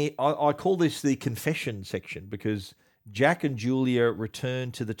section here, I call this the confession section because Jack and Julia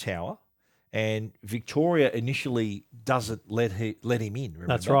return to the tower, and Victoria initially doesn't let him in. Remember?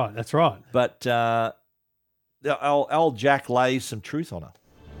 That's right. That's right. But old Jack lays some truth on her.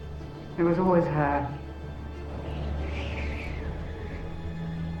 It was always her.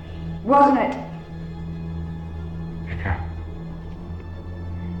 Wasn't it? Victor.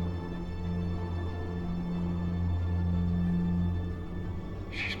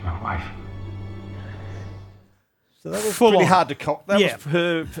 She's my wife. So that was Full pretty on. hard to cop. That Yeah. was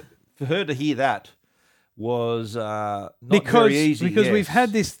for her to hear that was not very easy. Because yes. we've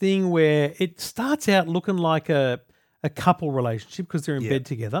had this thing where it starts out looking like a couple relationship because they're in bed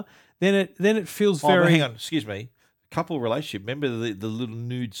together. Then it feels very. Oh, hang on, excuse me. Couple relationship. Remember the little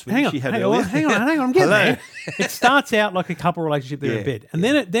nude swing Hang on, she had hang earlier? on, hang on. I'm getting Hello. there. It starts out like a couple relationship. They're in bed, and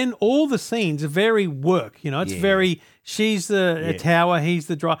then all the scenes are very work. You know, it's very. She's the tower, he's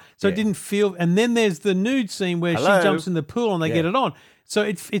the driver. So it didn't feel. And then there's the nude scene where Hello. she jumps in the pool and they get it on. So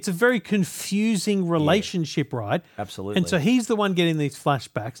it's a very confusing relationship, right? Absolutely. And so he's the one getting these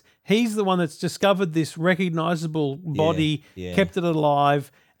flashbacks. He's the one that's discovered this recognizable body, kept it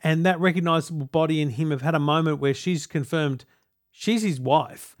alive, and that recognizable body and him have had a moment where she's confirmed she's his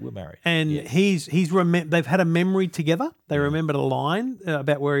wife. We're married. And they've had a memory together. They remembered a line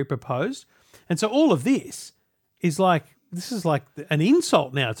about where he proposed. And so all of this is like an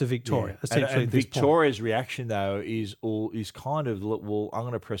insult now to Victoria, essentially. And at this point. Victoria's reaction though is kind of, well, I'm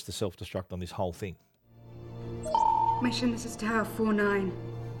going to press the self-destruct on this whole thing. Mission, this is Tower 49.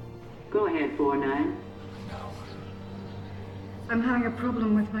 Go ahead, 49. I'm having a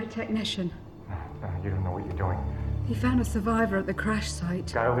problem with my technician. You don't know what you're doing. He found a survivor at the crash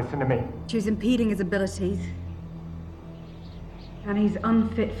site. Gotta listen to me. She was impeding his abilities. And he's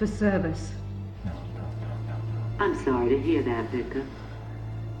unfit for service. I'm sorry to hear that, Vicar.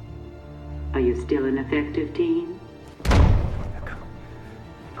 Are you still an effective team?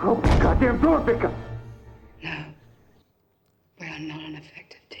 Open the goddamn door, Vicar. No. We are not an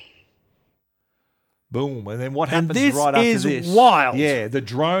effective team. Boom. And then what And happens this right after is this? wild. Yeah, the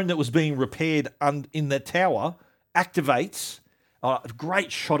drone that was being repaired in the tower activates. A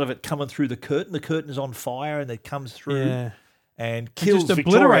great shot of it coming through the curtain. The curtain is on fire and it comes through and kills just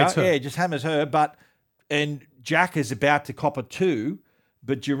Victoria. obliterates her. Yeah, just hammers her. And Jack is about to cop it too.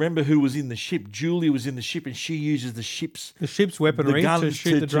 But do you remember who was in the ship? Julia was in the ship and she uses the ship's weaponry guns to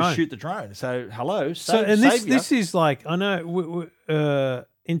shoot the drone. To shoot the drone. So, hello. This is like, I know,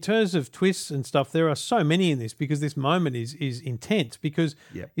 in terms of twists and stuff, there are so many in this because this moment is intense because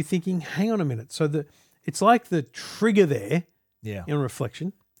you're thinking, hang on a minute. So it's like the trigger there in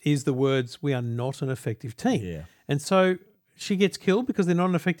reflection is the words, we are not an effective team. Yeah. And so she gets killed because they're not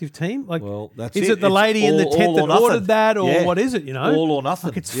an effective team. Like, well, that's is it the lady in the tent that ordered that, or what is it? You know, all or nothing.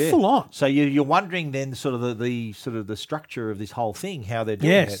 Like it's full on. So you're wondering then, sort of the structure of this whole thing, how they're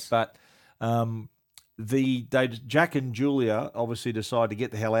doing it. But Jack and Julia obviously decide to get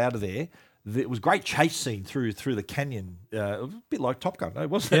the hell out of there. It was a great chase scene through the canyon, a bit like Top Gun,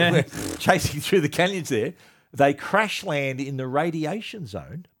 wasn't it? We're chasing through the canyons there. They crash land in the radiation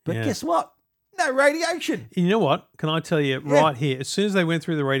zone, but guess what? No radiation. You know what? Can I tell you right here? As soon as they went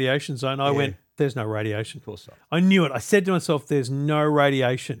through the radiation zone, I went, there's no radiation. Of course not. I knew it. I said to myself, there's no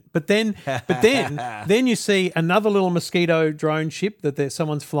radiation. But then you see another little mosquito drone ship that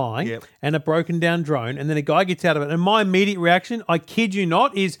someone's flying and a broken down drone, and then a guy gets out of it. And my immediate reaction, I kid you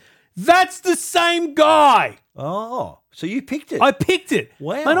not, is that's the same guy. Oh, so you picked it. I picked it.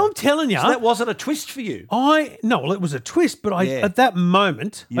 Wow. And I'm telling you. So that wasn't a twist for you. No, it was a twist, but at that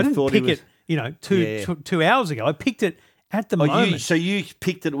moment, I didn't thought pick it, 2 hours ago. I picked it At the moment. So you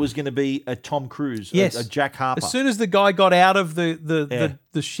picked that it was going to be a Tom Cruise, Yes. a Jack Harper. As soon as the guy got out of the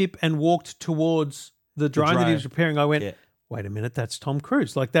ship and walked towards the drone that he was repairing, I went, wait a minute, that's Tom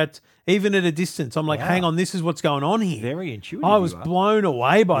Cruise. Like that, even at a distance, I'm like, hang on, this is what's going on here. Very intuitive. I was blown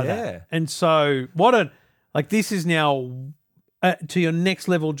away by that. And so this is now to your next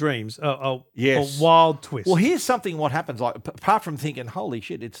level dreams, a wild twist. Well, here's something what happens, like apart from thinking, holy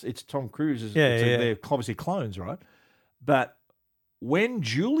shit, it's Tom Cruise. They're obviously clones, right? But when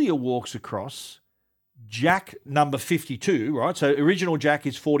Julia walks across, Jack number 52, right? So original Jack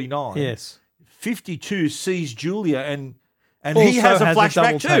is 49. Yes. 52 sees Julia and Also he has a has a flashback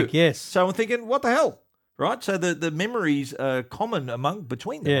double too. take, yes. So I'm thinking, what the hell, right? So the memories are common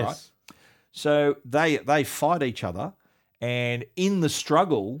between them, right? So they fight each other, and in the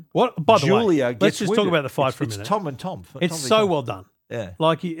struggle, By the Julia way, gets let's just talk wounded. about the fight for a It's minute. Tom and Tom. It's Tom v. so Tom. well done. Yeah.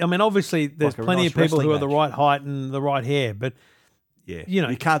 Like, I mean, obviously, there's Like a plenty nice of people who wrestling are the right height and the right hair, but you know,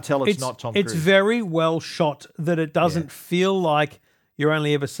 you can't tell it's not Tom It's Cruise. very well shot that it doesn't feel like you're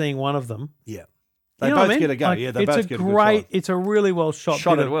only ever seeing one of them. Yeah. You They know both what I mean? get a go. Like, Yeah, they it's both a get a good great. shot. It's a really well shot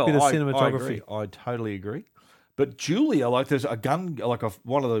Shot bit it well. of I cinematography. agree. I totally agree. But Julia, like, there's a gun, like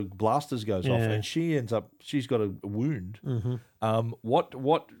one of the blasters goes off, and she's got a wound. Mhm.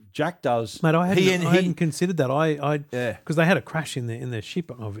 What Jack does, Mate, I hadn't considered that. Because they had a crash in their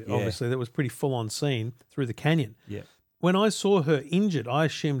ship. Obviously, that was pretty full on scene through the canyon. Yeah. When I saw her injured, I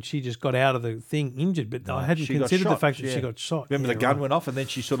assumed she just got out of the thing injured, but I hadn't she got considered the shot, fact that she got shot. Remember Yeah, the gun right. went off, and then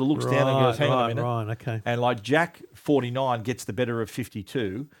she sort of looks down and goes, "Hang on a minute." Right, okay. And like Jack 49 gets the better of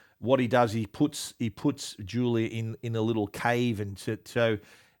 52. What he does, he puts Julia in a little cave, and so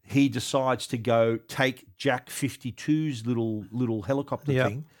he decides to go take Jack 52's little helicopter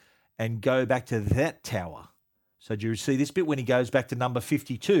thing and go back to that tower. So do you see this bit when he goes back to number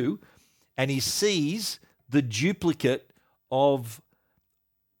 52 and he sees the duplicate of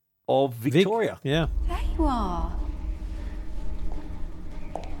Victoria? Yeah. There you are.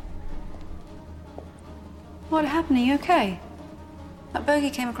 What happened? Are you okay? That bogey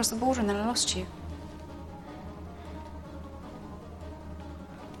came across the border and then I lost you.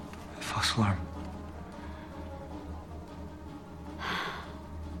 False alarm. I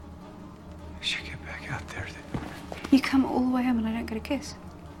should get back out there. You come all the way home and I don't get a kiss.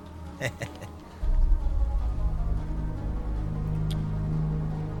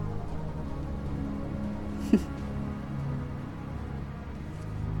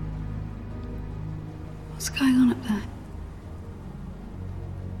 What's going on up there?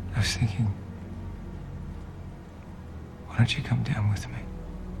 I was thinking, why don't you come down with me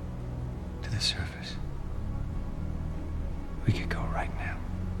to the surface? We could go right now.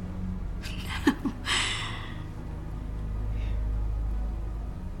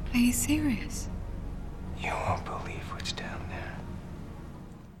 Are you serious? You won't believe what's down there.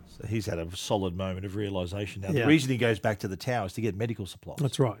 So he's had a solid moment of realization now. Yeah. The reason he goes back to the tower is to get medical supplies.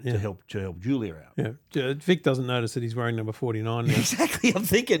 That's right, yeah. To help Julia out. Yeah, Vic doesn't notice that he's wearing number 49 now. Exactly. I'm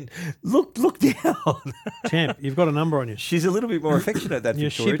thinking, look down. Champ, you've got a number on you. She's a little bit more affectionate, that Your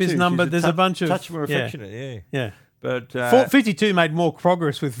Victoria, ship is too. numbered. She's There's a bunch of touch more affectionate. Yeah. But 52 made more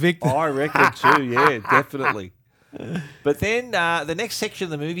progress with Vic. I reckon too. Yeah, definitely. But then the next section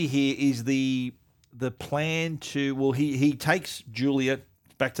of the movie here is the plan to. Well, he takes Julia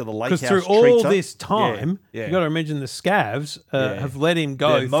back to the lake house. Because through all this time, yeah. you've got to imagine the scavs have let him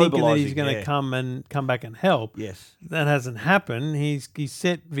go, They're thinking that he's mobilising, going to come back and help. Yes. That hasn't happened. He's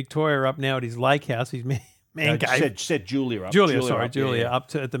set Victoria up now at his lake house, his man cave. Set Julia up. Julia up, up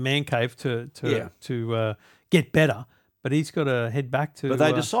to at the man cave to get better. But he's got to head back to. But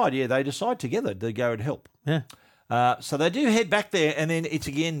they decide together to go and help. Yeah. So they do head back there, and then it's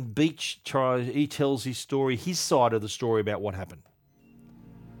again Beach he tells his story, his side of the story about what happened.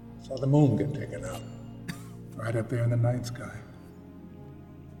 Saw the moon get taken out, right up there in the night sky.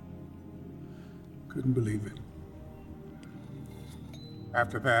 Couldn't believe it.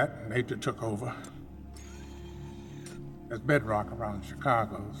 After that, nature took over. There's bedrock around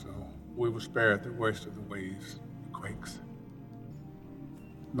Chicago, so we were spared the worst of the waves, the quakes.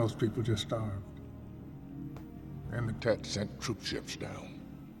 Most people just starved. And the Tet sent troop ships down.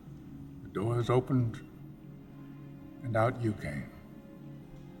 The doors opened, and out you came.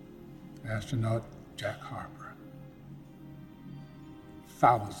 Astronaut Jack Harper.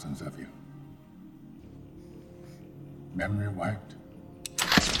 Thousands of you. Memory wiped.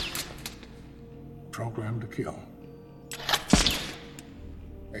 Programmed to kill.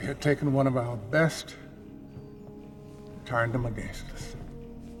 They had taken one of our best, turned them against us.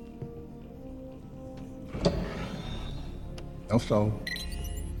 No soul.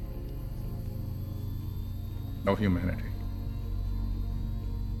 No humanity.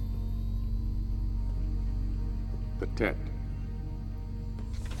 The Tet.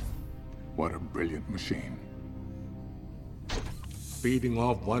 What a brilliant machine. Feeding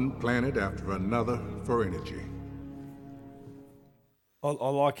off one planet after another for energy. I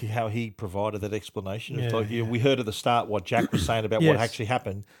like how he provided that explanation. It's Yeah, like, yeah. we heard at the start what Jack was saying about Yes. what actually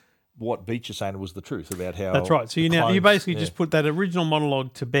happened. What Beach is saying was the truth about how. That's right. So you the now you clones- basically just put that original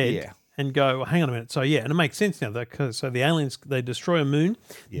monologue to bed Yeah. and go, well, hang on a minute. So and it makes sense now. So the aliens, they destroy a moon,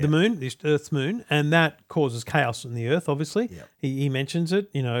 Yeah. the moon, this Earth's moon, and that causes chaos in the Earth. Obviously, he mentions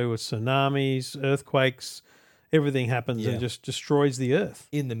it. With tsunamis, earthquakes, everything happens Yeah. and just destroys the Earth.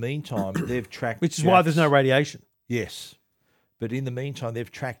 In the meantime, they've tracked. Which is why there's no radiation. Yes, but in the meantime,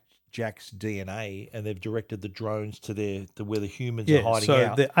 they've tracked Jack's DNA and they've directed the drones to where the humans are hiding so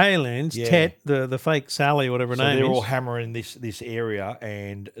out. the aliens, Tet, the fake Sally, whatever her So name they're is. all hammering this area,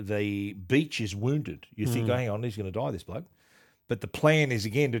 and the Beach is wounded. You think, Mm. hang on, he's going to die, this bloke. But the plan is,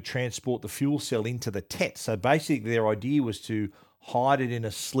 again, to transport the fuel cell into the Tet. So basically their idea was to hide it in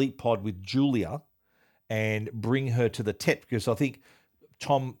a sleep pod with Julia and bring her to the Tet, because I think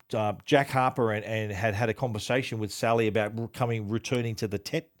Jack Harper and had a conversation with Sally about returning to the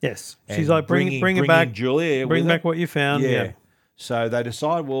Tet. Yes. And She's like, bring it back. Julia, Bring with back her. what you found. Yeah. So they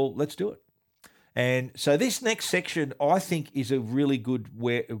decide, well, let's do it. And so this next section, I think, is a really good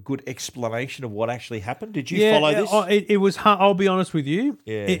explanation of what actually happened. Did you follow this? It was hard. I'll be honest with you.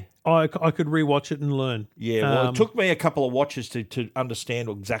 Yeah. I could rewatch it and learn. Yeah, well, it took me a couple of watches to understand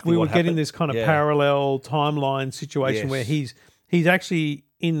exactly we what were happened. getting this kind of parallel timeline situation Yes. where he's actually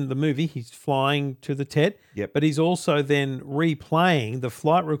in the movie, he's flying to the Tet, Yep. but he's also then replaying the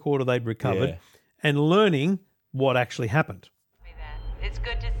flight recorder they'd recovered Yeah. and learning what actually happened. It's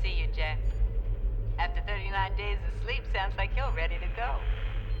good to see you, Jack. After 39 days of sleep, sounds like you're ready to go.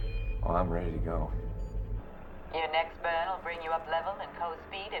 Well, I'm ready to go. Your next burn will bring you up level and coast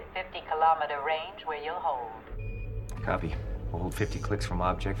speed at 50-kilometer range where you'll hold. Copy. We'll hold 50 clicks from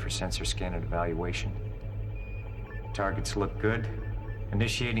object for sensor scan and evaluation. Targets look good.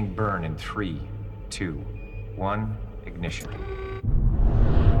 Initiating burn in 3, 2, 1, ignition.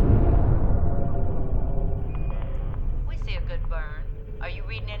 We see a good burn. Are you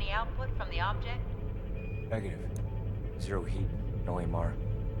reading any output from the object? Negative. Zero heat, no AMR.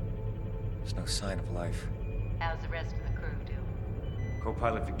 There's no sign of life. How's the rest of the crew doing?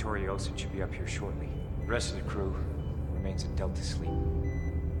 Co-pilot Victoria Olsen should be up here shortly. The rest of the crew remains in Delta sleep.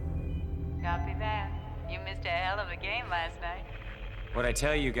 Copy that. You missed a hell of a game last night. What'd I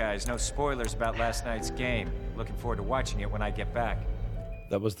tell you guys? No spoilers about last night's game. Looking forward to watching it when I get back.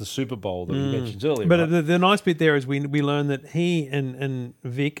 That was the Super Bowl that we mentioned earlier. But right? the nice bit there is we learn that he and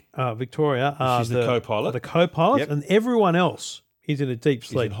Victoria are She's the co-pilot. The co-pilot, Yep. and everyone else is in a deep Is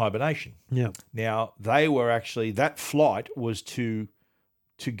sleep. in hibernation. Yeah. Now, they were actually, that flight was to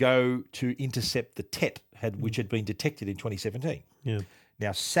go to intercept the Tet, which had been detected in 2017. Yeah.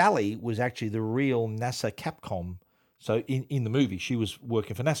 Now, Sally was actually the real NASA Capcom. So in the movie, she was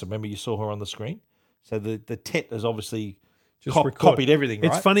working for NASA. Remember, you saw her on the screen? So the Tet has obviously Just copied everything,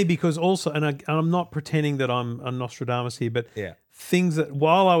 right? It's funny because also, and I'm not pretending that I'm a Nostradamus here, but Yeah. things that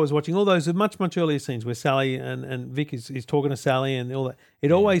while I was watching all those much earlier scenes where Sally and Vic is talking to Sally and all that,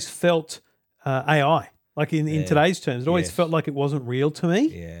 it always felt AI. Like in today's terms, it always felt like it wasn't real to me.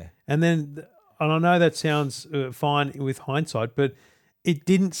 Yeah. And then, and I know that sounds fine with hindsight, but it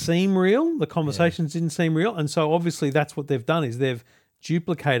didn't seem real. The conversations didn't seem real. And so obviously that's what they've done is they've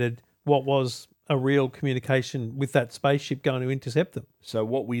duplicated what was a real communication with that spaceship going to intercept them. So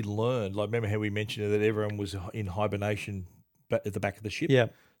what we learned, like remember how we mentioned that everyone was in hibernation at the back of the ship? Yeah.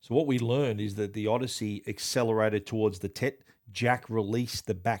 So what we learned is that the Odyssey accelerated towards the Tet. Jack released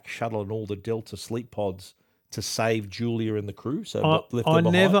the back shuttle and all the Delta sleep pods to save Julia and the crew. So left them I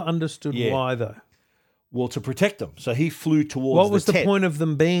behind. never understood why though. Well, to protect them. So he flew towards What was the Tet. point of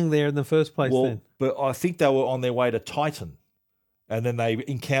them being there in the first place Well, then? but I think they were on their way to Titan, and then they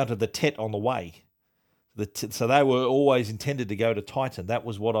encountered the Tet on the way. So they were always intended to go to Titan. That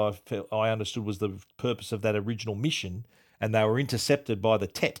was what I understood was the purpose of that original mission, and they were intercepted by the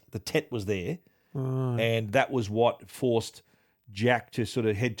Tet. The Tet was there, and that was what forced Jack to sort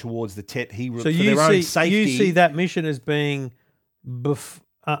of head towards the Tet. So you see that mission as being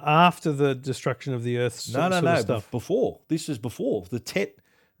after the destruction of the Earth. Sort of stuff. Before. This is before the Tet.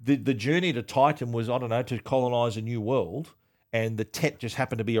 The journey to Titan was, I don't know, to colonize a new world, and the Tet just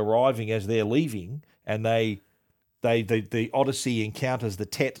happened to be arriving as they're leaving, and the Odyssey encounters the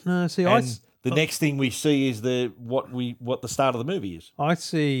Tet. No, see, the next thing we see is what the start of the movie is. I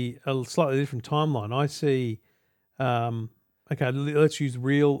see a slightly different timeline. I see, okay, let's use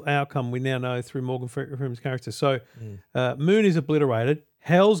real outcome. We now know through Morgan Freeman's character. So, Moon is obliterated.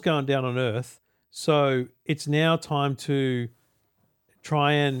 Hell's going down on Earth. So it's now time to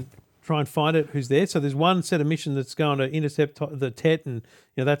try and find it who's there. So there's one set of mission that's going to intercept the Tet, and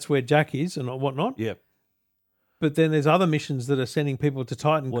that's where Jack is and whatnot. Yep. But then there's other missions that are sending people to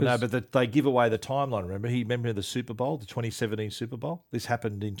Titan. Well, no, but they give away the timeline. Remember the Super Bowl, the 2017 Super Bowl? This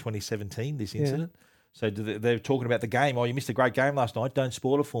happened in 2017, this incident. So they're talking about the game. Oh, you missed a great game last night. Don't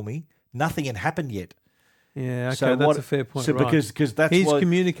spoil it for me. Nothing had happened yet. Yeah, okay, so that's a fair point. So right. because that's he's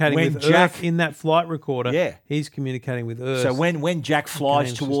communicating with Earth in that flight recorder. Yeah, he's communicating with Earth. So when Jack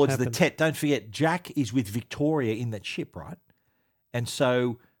flies towards the Tet, don't forget Jack is with Victoria in that ship, right? And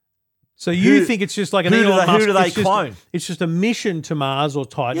so you think it's just like an Elon Musk? Who do they clone? It's just a mission to Mars or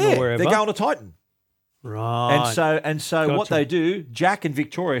Titan or wherever. They're going to Titan. Right. And so what they do, Jack and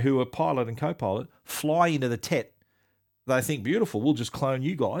Victoria, who are pilot and co-pilot, fly into the Tet. They think, beautiful, we'll just clone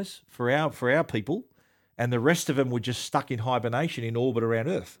you guys for our people. And the rest of them were just stuck in hibernation in orbit around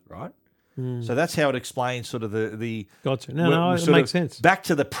Earth, right? So that's how it explains sort of the Gotcha. No, it makes sense. Back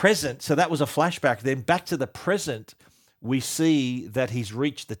to the present. So that was a flashback. Then back to the present, we see that he's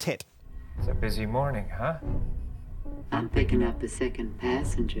reached the Tet. It's a busy morning, huh? I'm picking up a second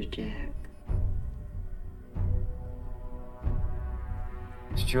passenger, Jack.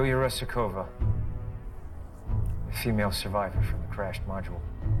 It's Julia Rusakova, a female survivor from the crashed module.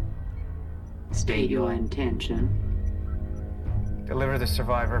 State your intention. Deliver the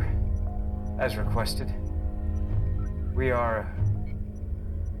survivor, as requested. We are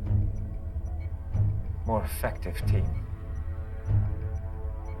a more effective team.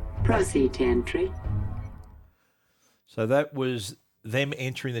 Proceed to entry. So that was them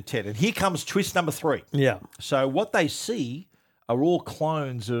entering the Tet. And here comes twist number 3. Yeah. So what they see are all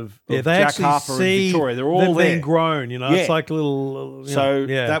clones of they Jack Harper and Victoria. They're all there. Being grown, It's like little...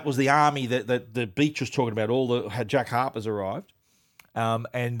 that was the army that the Beach was talking about. All the Jack Harpers arrived.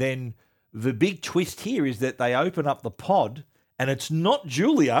 And then the big twist here is that they open up the pod and it's not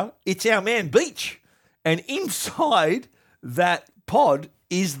Julia, it's our man Beach. And inside that pod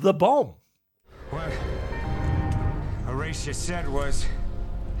is the bomb. What Horatio said was,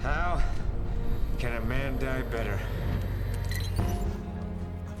 how can a man die better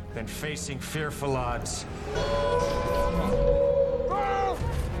than facing fearful odds? Move!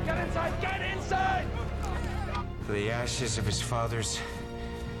 Get inside! Get inside! For the ashes of his fathers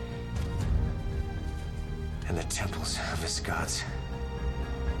and the temples of his gods.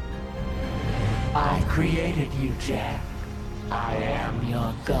 I created you, Jack. I am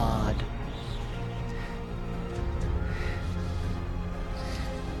your god.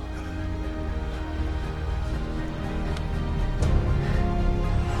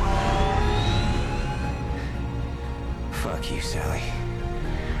 Fuck you, Sally.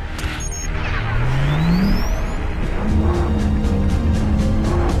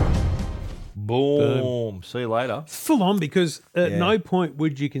 Boom. See you later. Full on, because at no point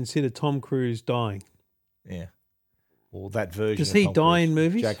would you consider Tom Cruise dying. Yeah. Or that version. Does he die in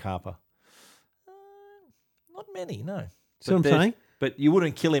movies? Jack Harper. Not many, no. See what I'm saying? But you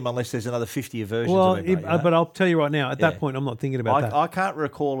wouldn't kill him unless there's another 50 versions well, of him. But I'll tell you right now, at that point, I'm not thinking about that. I can't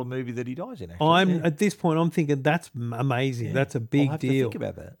recall a movie that he dies in, actually. At this point, I'm thinking that's amazing. Yeah. That's a big I'll have deal. To think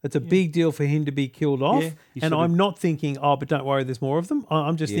about that. It's a big deal for him to be killed off. Yeah, and I'm not thinking, but don't worry, there's more of them.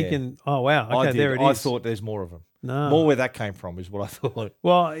 I'm just thinking, oh, wow, okay, there it is. I thought there's more of them. No. More where that came from is what I thought.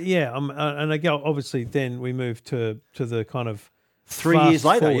 Well, yeah, and again, obviously then we move to the kind of 3 years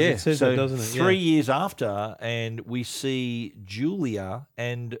later, forward. yeah. It says so it, doesn't it? 3 years after, and we see Julia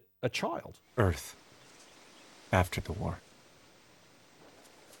and a child. Earth. After the war.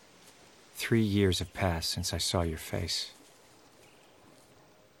 3 years have passed since I saw your face.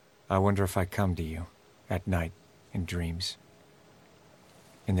 I wonder if I come to you at night in dreams.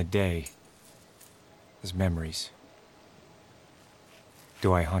 In the day, as memories.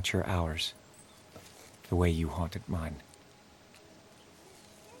 Do I haunt your hours the way you haunted mine?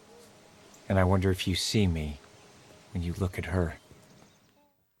 And I wonder if you see me when you look at her.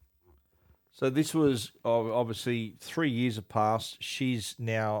 So this was obviously 3 years have passed. She's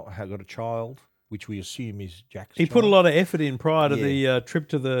now got a child, which we assume is Jack's He child. put a lot of effort in prior to the trip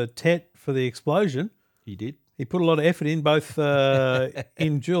to the Tet for the explosion. He did. He put a lot of effort in, both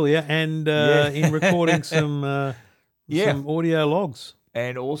in Julia and in recording some audio logs.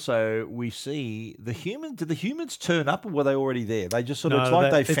 And also, we see the humans. Did the humans turn up, or were they already there? They just sort of, No,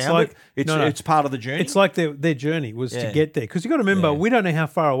 it's like they found it. It's part of the journey. It's like their journey was to get there. Because you've got to remember, we don't know how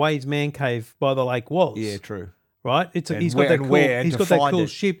far away his man cave by the lake was. Yeah, true. Right? He's got that cool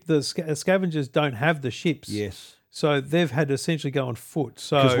ship. The scavengers don't have the ships. Yes. So they've had to essentially go on foot.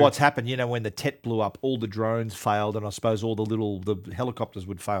 Because what's happened, when the Tet blew up, all the drones failed, and I suppose all the helicopters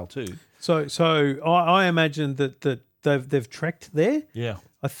would fail too. So I imagine that they've trekked there. Yeah.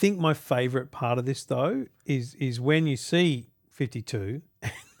 I think my favourite part of this though is when you see 52,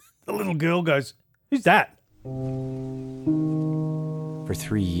 the little girl goes, "Who's that?" For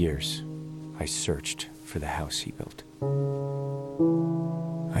 3 years, I searched for the house he built.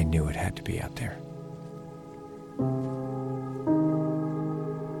 I knew it had to be out there.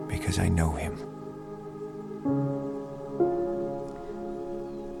 Because I know him.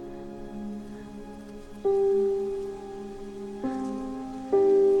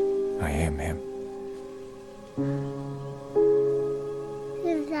 I am him.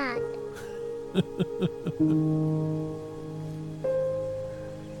 Who's that?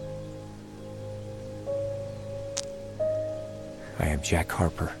 I am Jack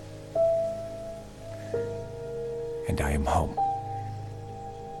Harper. And I am home.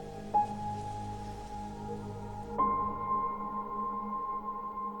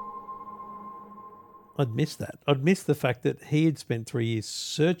 I'd miss that. I'd miss the fact that he had spent 3 years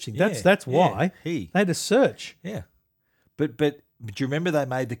searching. That's Yeah, why they had to search. Yeah. But do you remember they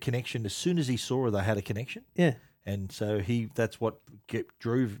made the connection as soon as he saw her? They had a connection. Yeah. And so that's what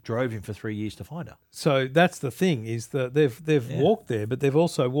drove him for 3 years to find her. So that's the thing, is that they've walked there, but they've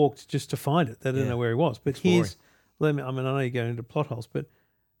also walked just to find it. They didn't know where he was. But I know you're going into plot holes, but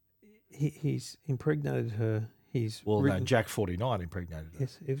he's impregnated her. Jack 49 impregnated her.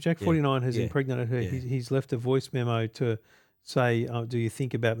 Yes, if Jack 49 has impregnated her, he's left a voice memo to say, "Do you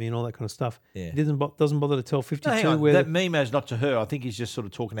think about me?" and all that kind of stuff. Yeah. He doesn't bother to tell 52 No, hang on. where That memo's not to her. I think he's just sort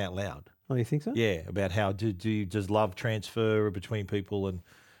of talking out loud. Oh, you think so? Yeah, about how does love transfer between people, and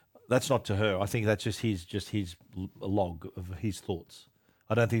that's not to her. I think that's just his log of his thoughts.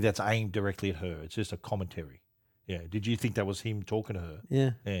 I don't think that's aimed directly at her. It's just a commentary. Yeah. Did you think that was him talking to her?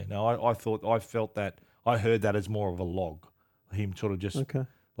 Yeah. Yeah. No, I felt that. I heard that as more of a log. Him sort of just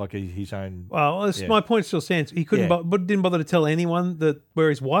like his own. Well, my point still stands. He couldn't, but didn't bother to tell anyone where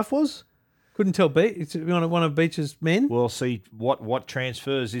his wife was. Couldn't tell It's one of Beach's men. Well, see, what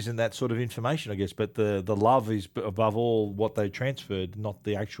transfers isn't that sort of information, I guess, but the love is above all what they transferred, not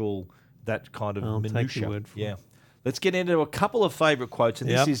the actual that kind of minutiae. Take your word for it. Let's get into a couple of favourite quotes, and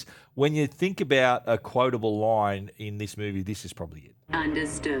this is when you think about a quotable line in this movie. This is probably it.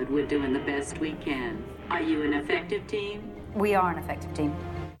 Understood. We're doing the best we can. Are you an effective team? We are an effective team.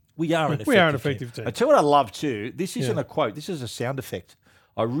 We are an effective team. I tell you what I love too. This isn't a quote. This is a sound effect.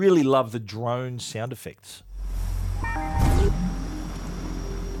 I really love the drone sound effects.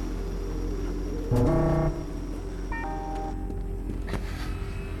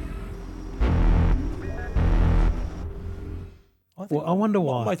 I wonder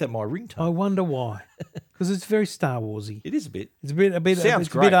why. I'll make that my ringtone. I wonder why. Because it's very Star Warsy. It is a bit. It's a bit. Sounds it's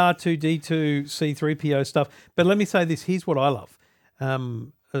great. a bit R2D2 C3PO stuff. But let me say this. Here's what I love.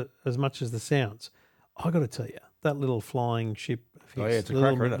 As much as the sounds, I got to tell you, that little flying ship. It's a little,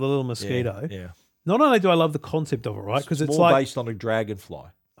 cracker, isn't it? the little mosquito. Yeah. Not only do I love the concept of it, right? Because it's more like based on a dragonfly.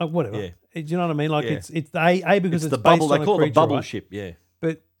 Whatever. Yeah. Do you know what I mean? Like Yeah. it's because it's the based bubble. on They call a it creature, a bubble right? ship. Yeah.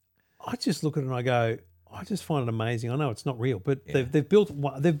 But I just look at it and I go, I just find it amazing. I know it's not real, but they've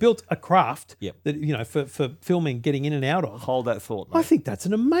built a craft that for filming, getting in and out of. Hold that thought, mate. I think that's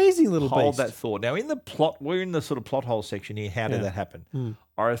an amazing little Hold beast. that thought. Now, in the plot, we're in the sort of plot hole section here. How did that happen? Mm.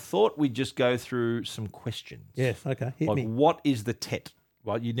 I thought we'd just go through some questions. Yes, okay. Hit like, me. what is the Tet?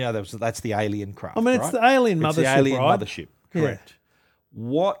 Well, that's the alien craft. I mean, it's right? the alien mothership, It's the alien right? mothership. Yeah. Correct.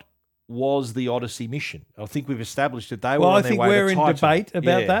 What was the Odyssey mission? I think we've established that they were Well, on I their think way we're to in Titan. debate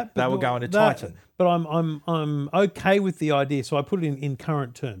about Yeah, that. They were going to that- Titan. But I'm okay with the idea. So I put it in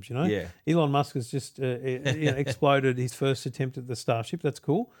current terms. Yeah. Elon Musk has just exploded his first attempt at the Starship. That's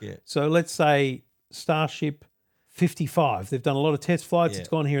cool. Yeah. So let's say Starship 55. They've done a lot of test flights. Yeah. It's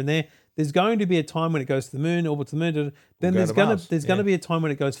gone here and there. There's going to be a time when it goes to the moon, orbit to the moon. Then We'll go there's to going Mars. to be a time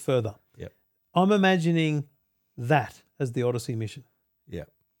when it goes further. Yep. I'm imagining that as the Odyssey mission. Yeah.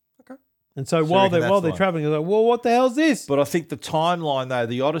 And so So while reckon they're that's fine. traveling, they're like, well, what the hell's this? But I think the timeline, though,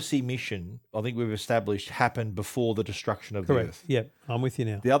 the Odyssey mission, I think we've established, happened before the destruction of the Correct. Earth. Yeah, I'm with you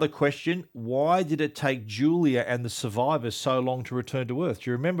now. The other question, why did it take Julia and the survivors so long to return to Earth? Do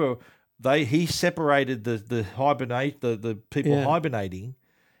you remember he separated the people hibernating,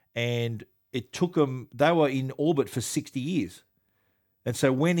 and it took them, they were in orbit for 60 years. And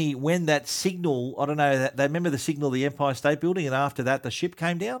so when that signal, I don't know, they remember the signal of the Empire State Building, and after that the ship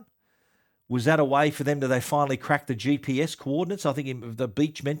came down? Was that a way for them to they finally crack the GPS coordinates? I think the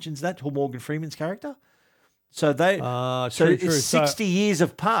Beach mentions that, Morgan Freeman's character. So they, true. It's 60 years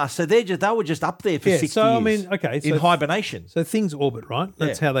have passed. So they were just up there for 60 years. I mean, okay, in hibernation. So things orbit, right?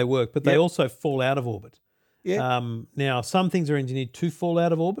 That's how they work. But they also fall out of orbit. Yeah. Now, some things are engineered to fall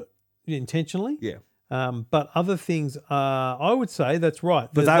out of orbit intentionally. Yeah. But other things, I would say that's right.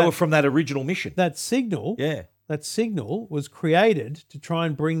 But they were from that original mission. That signal. Yeah. That signal was created to try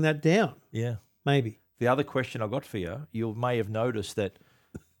and bring that down. Yeah. Maybe. The other question I got for you, you may have noticed that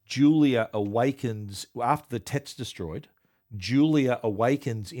Julia awakens after the Tet's destroyed. Julia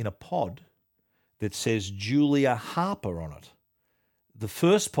awakens in a pod that says Julia Harper on it. The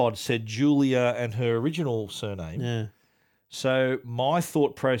first pod said Julia and her original surname. Yeah. So my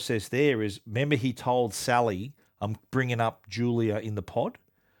thought process there is, remember he told Sally, I'm bringing up Julia in the pod?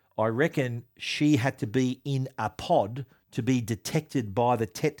 I reckon she had to be in a pod to be detected by the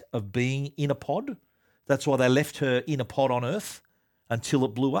Tet of being in a pod. That's why they left her in a pod on Earth until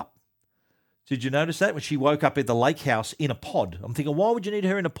it blew up. Did you notice that when she woke up at the lake house in a pod? I'm thinking, why would you need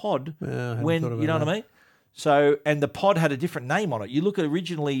her in a pod when, you know what I mean? So, and the pod had a different name on it. You look at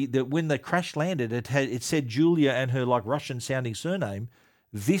originally that when the crash landed, it said Julia and her like Russian sounding surname.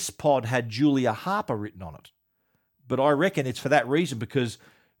 This pod had Julia Harper written on it. But I reckon it's for that reason because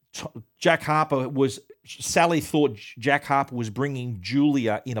Sally thought Jack Harper was bringing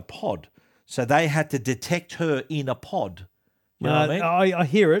Julia in a pod. So they had to detect her in a pod. You know what I mean? I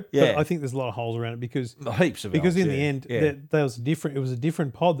hear it, but I think there's a lot of holes around it because heaps of because holes, in the end there was it was a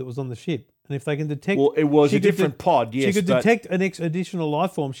different pod that was on the ship, and if they can detect, well, it was a different pod. Yes, she could detect an additional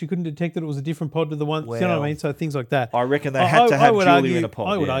life form. She couldn't detect that it was a different pod to the one. You know what I mean? So things like that. I reckon they had to have Julia in a pod.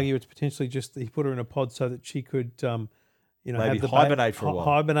 I would argue it's potentially just he put her in a pod so that she could, maybe have the hibernate for a while.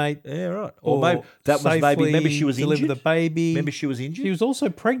 Hibernate. Yeah, right. Or maybe that was maybe she was injured. Deliver the baby. Maybe she was injured. She was also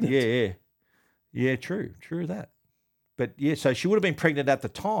pregnant. Yeah. True that. But yeah, so she would have been pregnant at the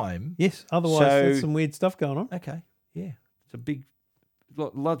time. Yes, otherwise there's some weird stuff going on. Okay, yeah, it's a big.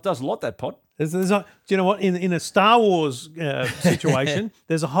 Does a lot that pod. Do you know what? In a Star Wars situation,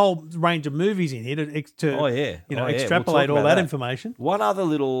 there's a whole range of movies in here to extrapolate all that information. One other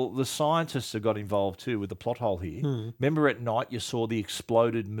the scientists have got involved too with the plot hole here. Remember at night you saw the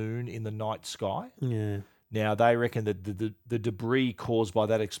exploded moon in the night sky? Yeah. Now they reckon that the debris caused by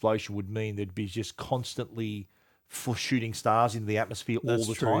that explosion would mean there'd be just constantly shooting stars into the atmosphere all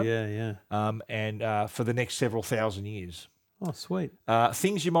the time. Yeah. And for the next several thousand years. Oh, sweet.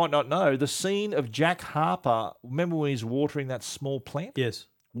 Things you might not know, the scene of Jack Harper, remember when he's watering that small plant? Yes.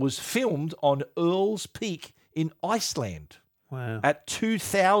 Was filmed on Earl's Peak in Iceland. Wow. At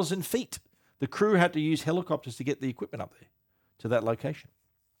 2,000 feet. The crew had to use helicopters to get the equipment up there to that location.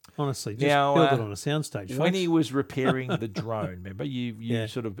 Honestly, just build it on a soundstage. When he was repairing the drone, remember, you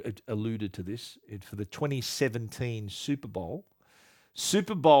sort of alluded to this, for the 2017 Super Bowl.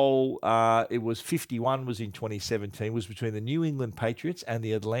 Super Bowl, it was 51, was in 2017, was between the New England Patriots and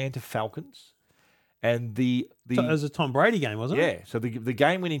the Atlanta Falcons. And so it was a Tom Brady game, wasn't it? Yeah. So the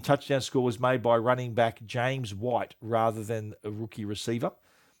game-winning touchdown score was made by running back James White rather than a rookie receiver.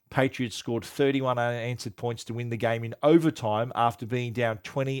 Patriots scored 31 unanswered points to win the game in overtime after being down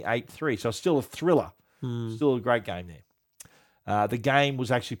 28-3. So still a thriller. Still a great game there. The game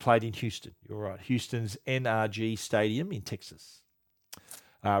was actually played in Houston. You're right. Houston's NRG Stadium in Texas.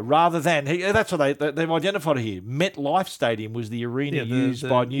 Rather than, that's what they've identified it here. MetLife Stadium was the arena used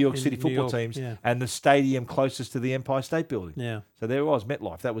by New York City football teams and the stadium closest to the Empire State Building. Yeah. So there it was,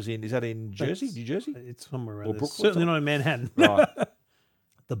 MetLife. That was is that in Jersey? New Jersey? It's somewhere around or there. Brooklyn? Certainly not in Manhattan. Right.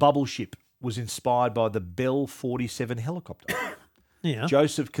 The bubble ship was inspired by the Bell 47 helicopter. Yeah.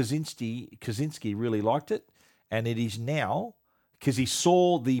 Joseph Kosinski really liked it, and it is now, because he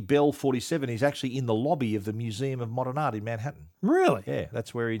saw the Bell 47, he's actually in the lobby of the Museum of Modern Art in Manhattan. Really? Yeah,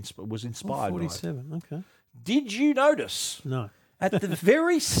 that's where he was inspired by it. 47, okay. Did you notice? No. At the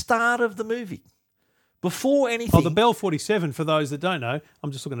very start of the movie, before anything... Oh, the Bell 47, for those that don't know,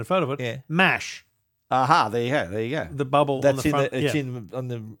 I'm just looking at a photo of it. Yeah. MASH. Aha, there you go. The bubble that's on the front. It's in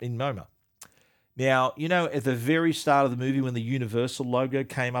MoMA. Now, at the very start of the movie when the Universal logo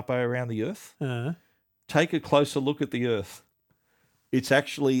came up around the Earth, take a closer look at the Earth. It's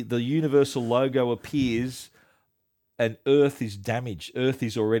actually, the Universal logo appears and Earth is damaged. Earth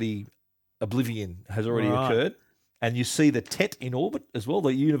is already, Oblivion has already occurred. And you see the Tet in orbit as well.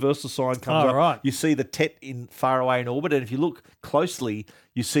 The Universal sign comes up. Right. You see the Tet far away in orbit. And if you look closely,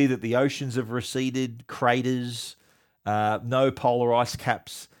 you see that the oceans have receded, craters, no polar ice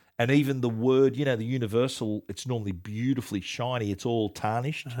caps. And even the word, the Universal, it's normally beautifully shiny. It's all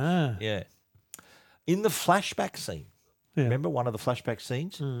tarnished. Yeah. In the flashback scene, remember one of the flashback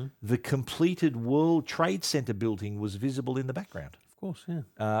scenes? The completed World Trade Center building was visible in the background. Of course,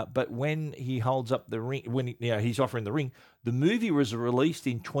 yeah. But when he holds up the ring, he's offering the ring, the movie was released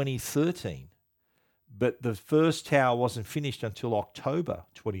in 2013, but the first tower wasn't finished until October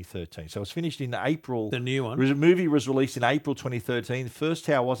 2013. So it was finished in April. The new one. The movie was released in April 2013. The first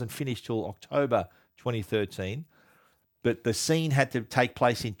tower wasn't finished till October 2013. But the scene had to take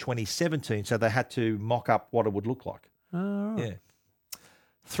place in 2017, so they had to mock up what it would look like. Oh, right. Yeah.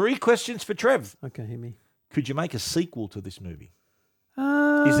 3 questions for Trev. Okay, hit me. Could you make a sequel to this movie?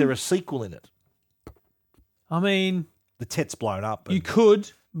 Is there a sequel in it? I mean... The Tet's blown up. You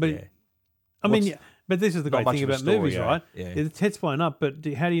could, but... Yeah. I mean, yeah, but this is the Not great much thing of a about story, movies, yeah. right? Yeah. The Tet's blown up, but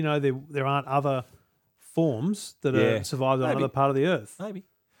how do you know there aren't other forms that are survived on Maybe. another part of the Earth? Maybe.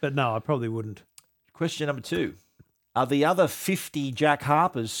 But no, I probably wouldn't. Question number 2. Are the other 50 Jack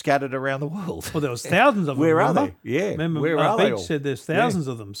Harpers scattered around the world? Well, there was thousands of them. Where are remember? they? Yeah. Remember, Where are they Beach all? said there's thousands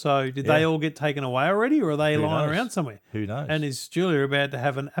of them. So did they all get taken away already, or are they Who lying knows? around somewhere? Who knows? And is Julia about to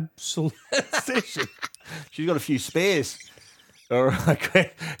have an absolute session? She's got a few spares. All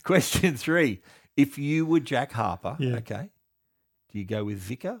right. Question 3. If you were Jack Harper, okay, do you go with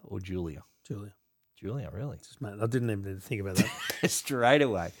Vicar or Julia? Julia. Julia, really? Mate, I didn't even need to think about that. Straight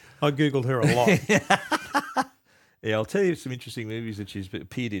away. I Googled her a lot. Yeah, I'll tell you some interesting movies that she's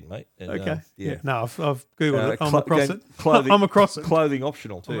appeared in, mate. And, Okay. yeah. No, I've Googled it. I'm across it. Clothing, I'm across it. Clothing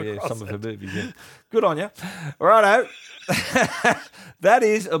optional too, I'm yeah, across some of her it. movies. Yeah. Good on you. Righto. That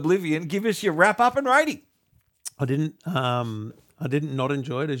is Oblivion. Give us your wrap up and rating. I didn't not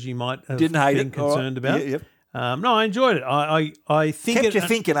enjoy it, as you might have Didn't hate been it. All right. concerned about. Yeah, yep. No, I enjoyed it. I think Kept you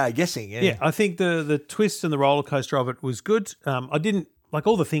thinking, guessing. Yeah, I think the twist and the roller coaster of it was good. I didn't like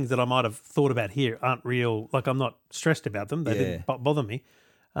all the things that I might have thought about here aren't real. Like I'm not stressed about them. They didn't bother me.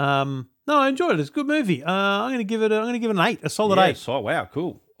 No, I enjoyed it. It's a good movie. I'm going to give it an 8, a solid 8. Oh wow,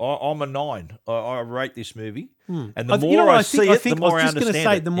 cool. I'm a 9. I rate this movie, and the You more know what I see it, the more I was just going understand to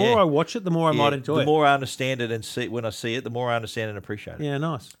say, it. the more I watch it, the more I might enjoy The it. more I understand it and see when I see it, the more I understand and appreciate it. Yeah,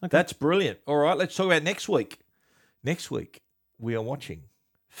 nice. Okay. That's brilliant. All right, let's talk about next week. Next week we are watching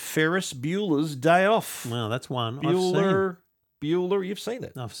Ferris Bueller's Day Off. Well, that's one Bueller, you've seen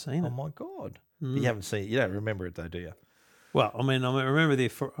it. I've seen it. Oh my god, you haven't seen it. You don't remember it though, do you? Well, I remember the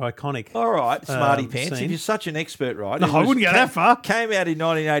iconic. All right, smarty pants. scene. If you're such an expert, right? No, I wouldn't go that far. Came out in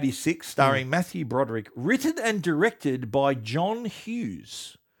 1986, starring Matthew Broderick, written and directed by John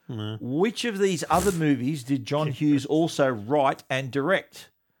Hughes. Which of these other movies did John Hughes also write and direct?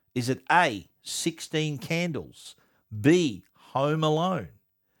 Is it A, 16 Candles, B, Home Alone,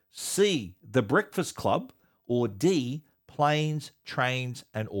 C, The Breakfast Club, or D, Planes, Trains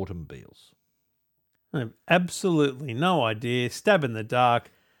and Automobiles? I have absolutely no idea. Stab in the dark.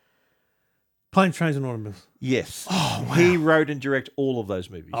 Planes, Trains and Automobiles. Yes. Oh, wow. He wrote and directed all of those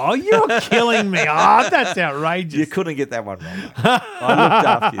movies. Oh, you're killing me. Oh, that's outrageous. You couldn't get that one wrong. I looked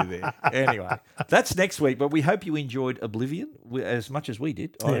after you there. Anyway, that's next week, but we hope you enjoyed Oblivion as much as we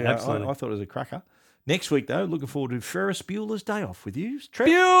did. Absolutely. I thought it was a cracker. Next week, though, looking forward to Ferris Bueller's Day Off with you, Trev.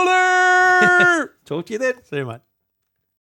 Bueller! Talk to you then. See you, mate.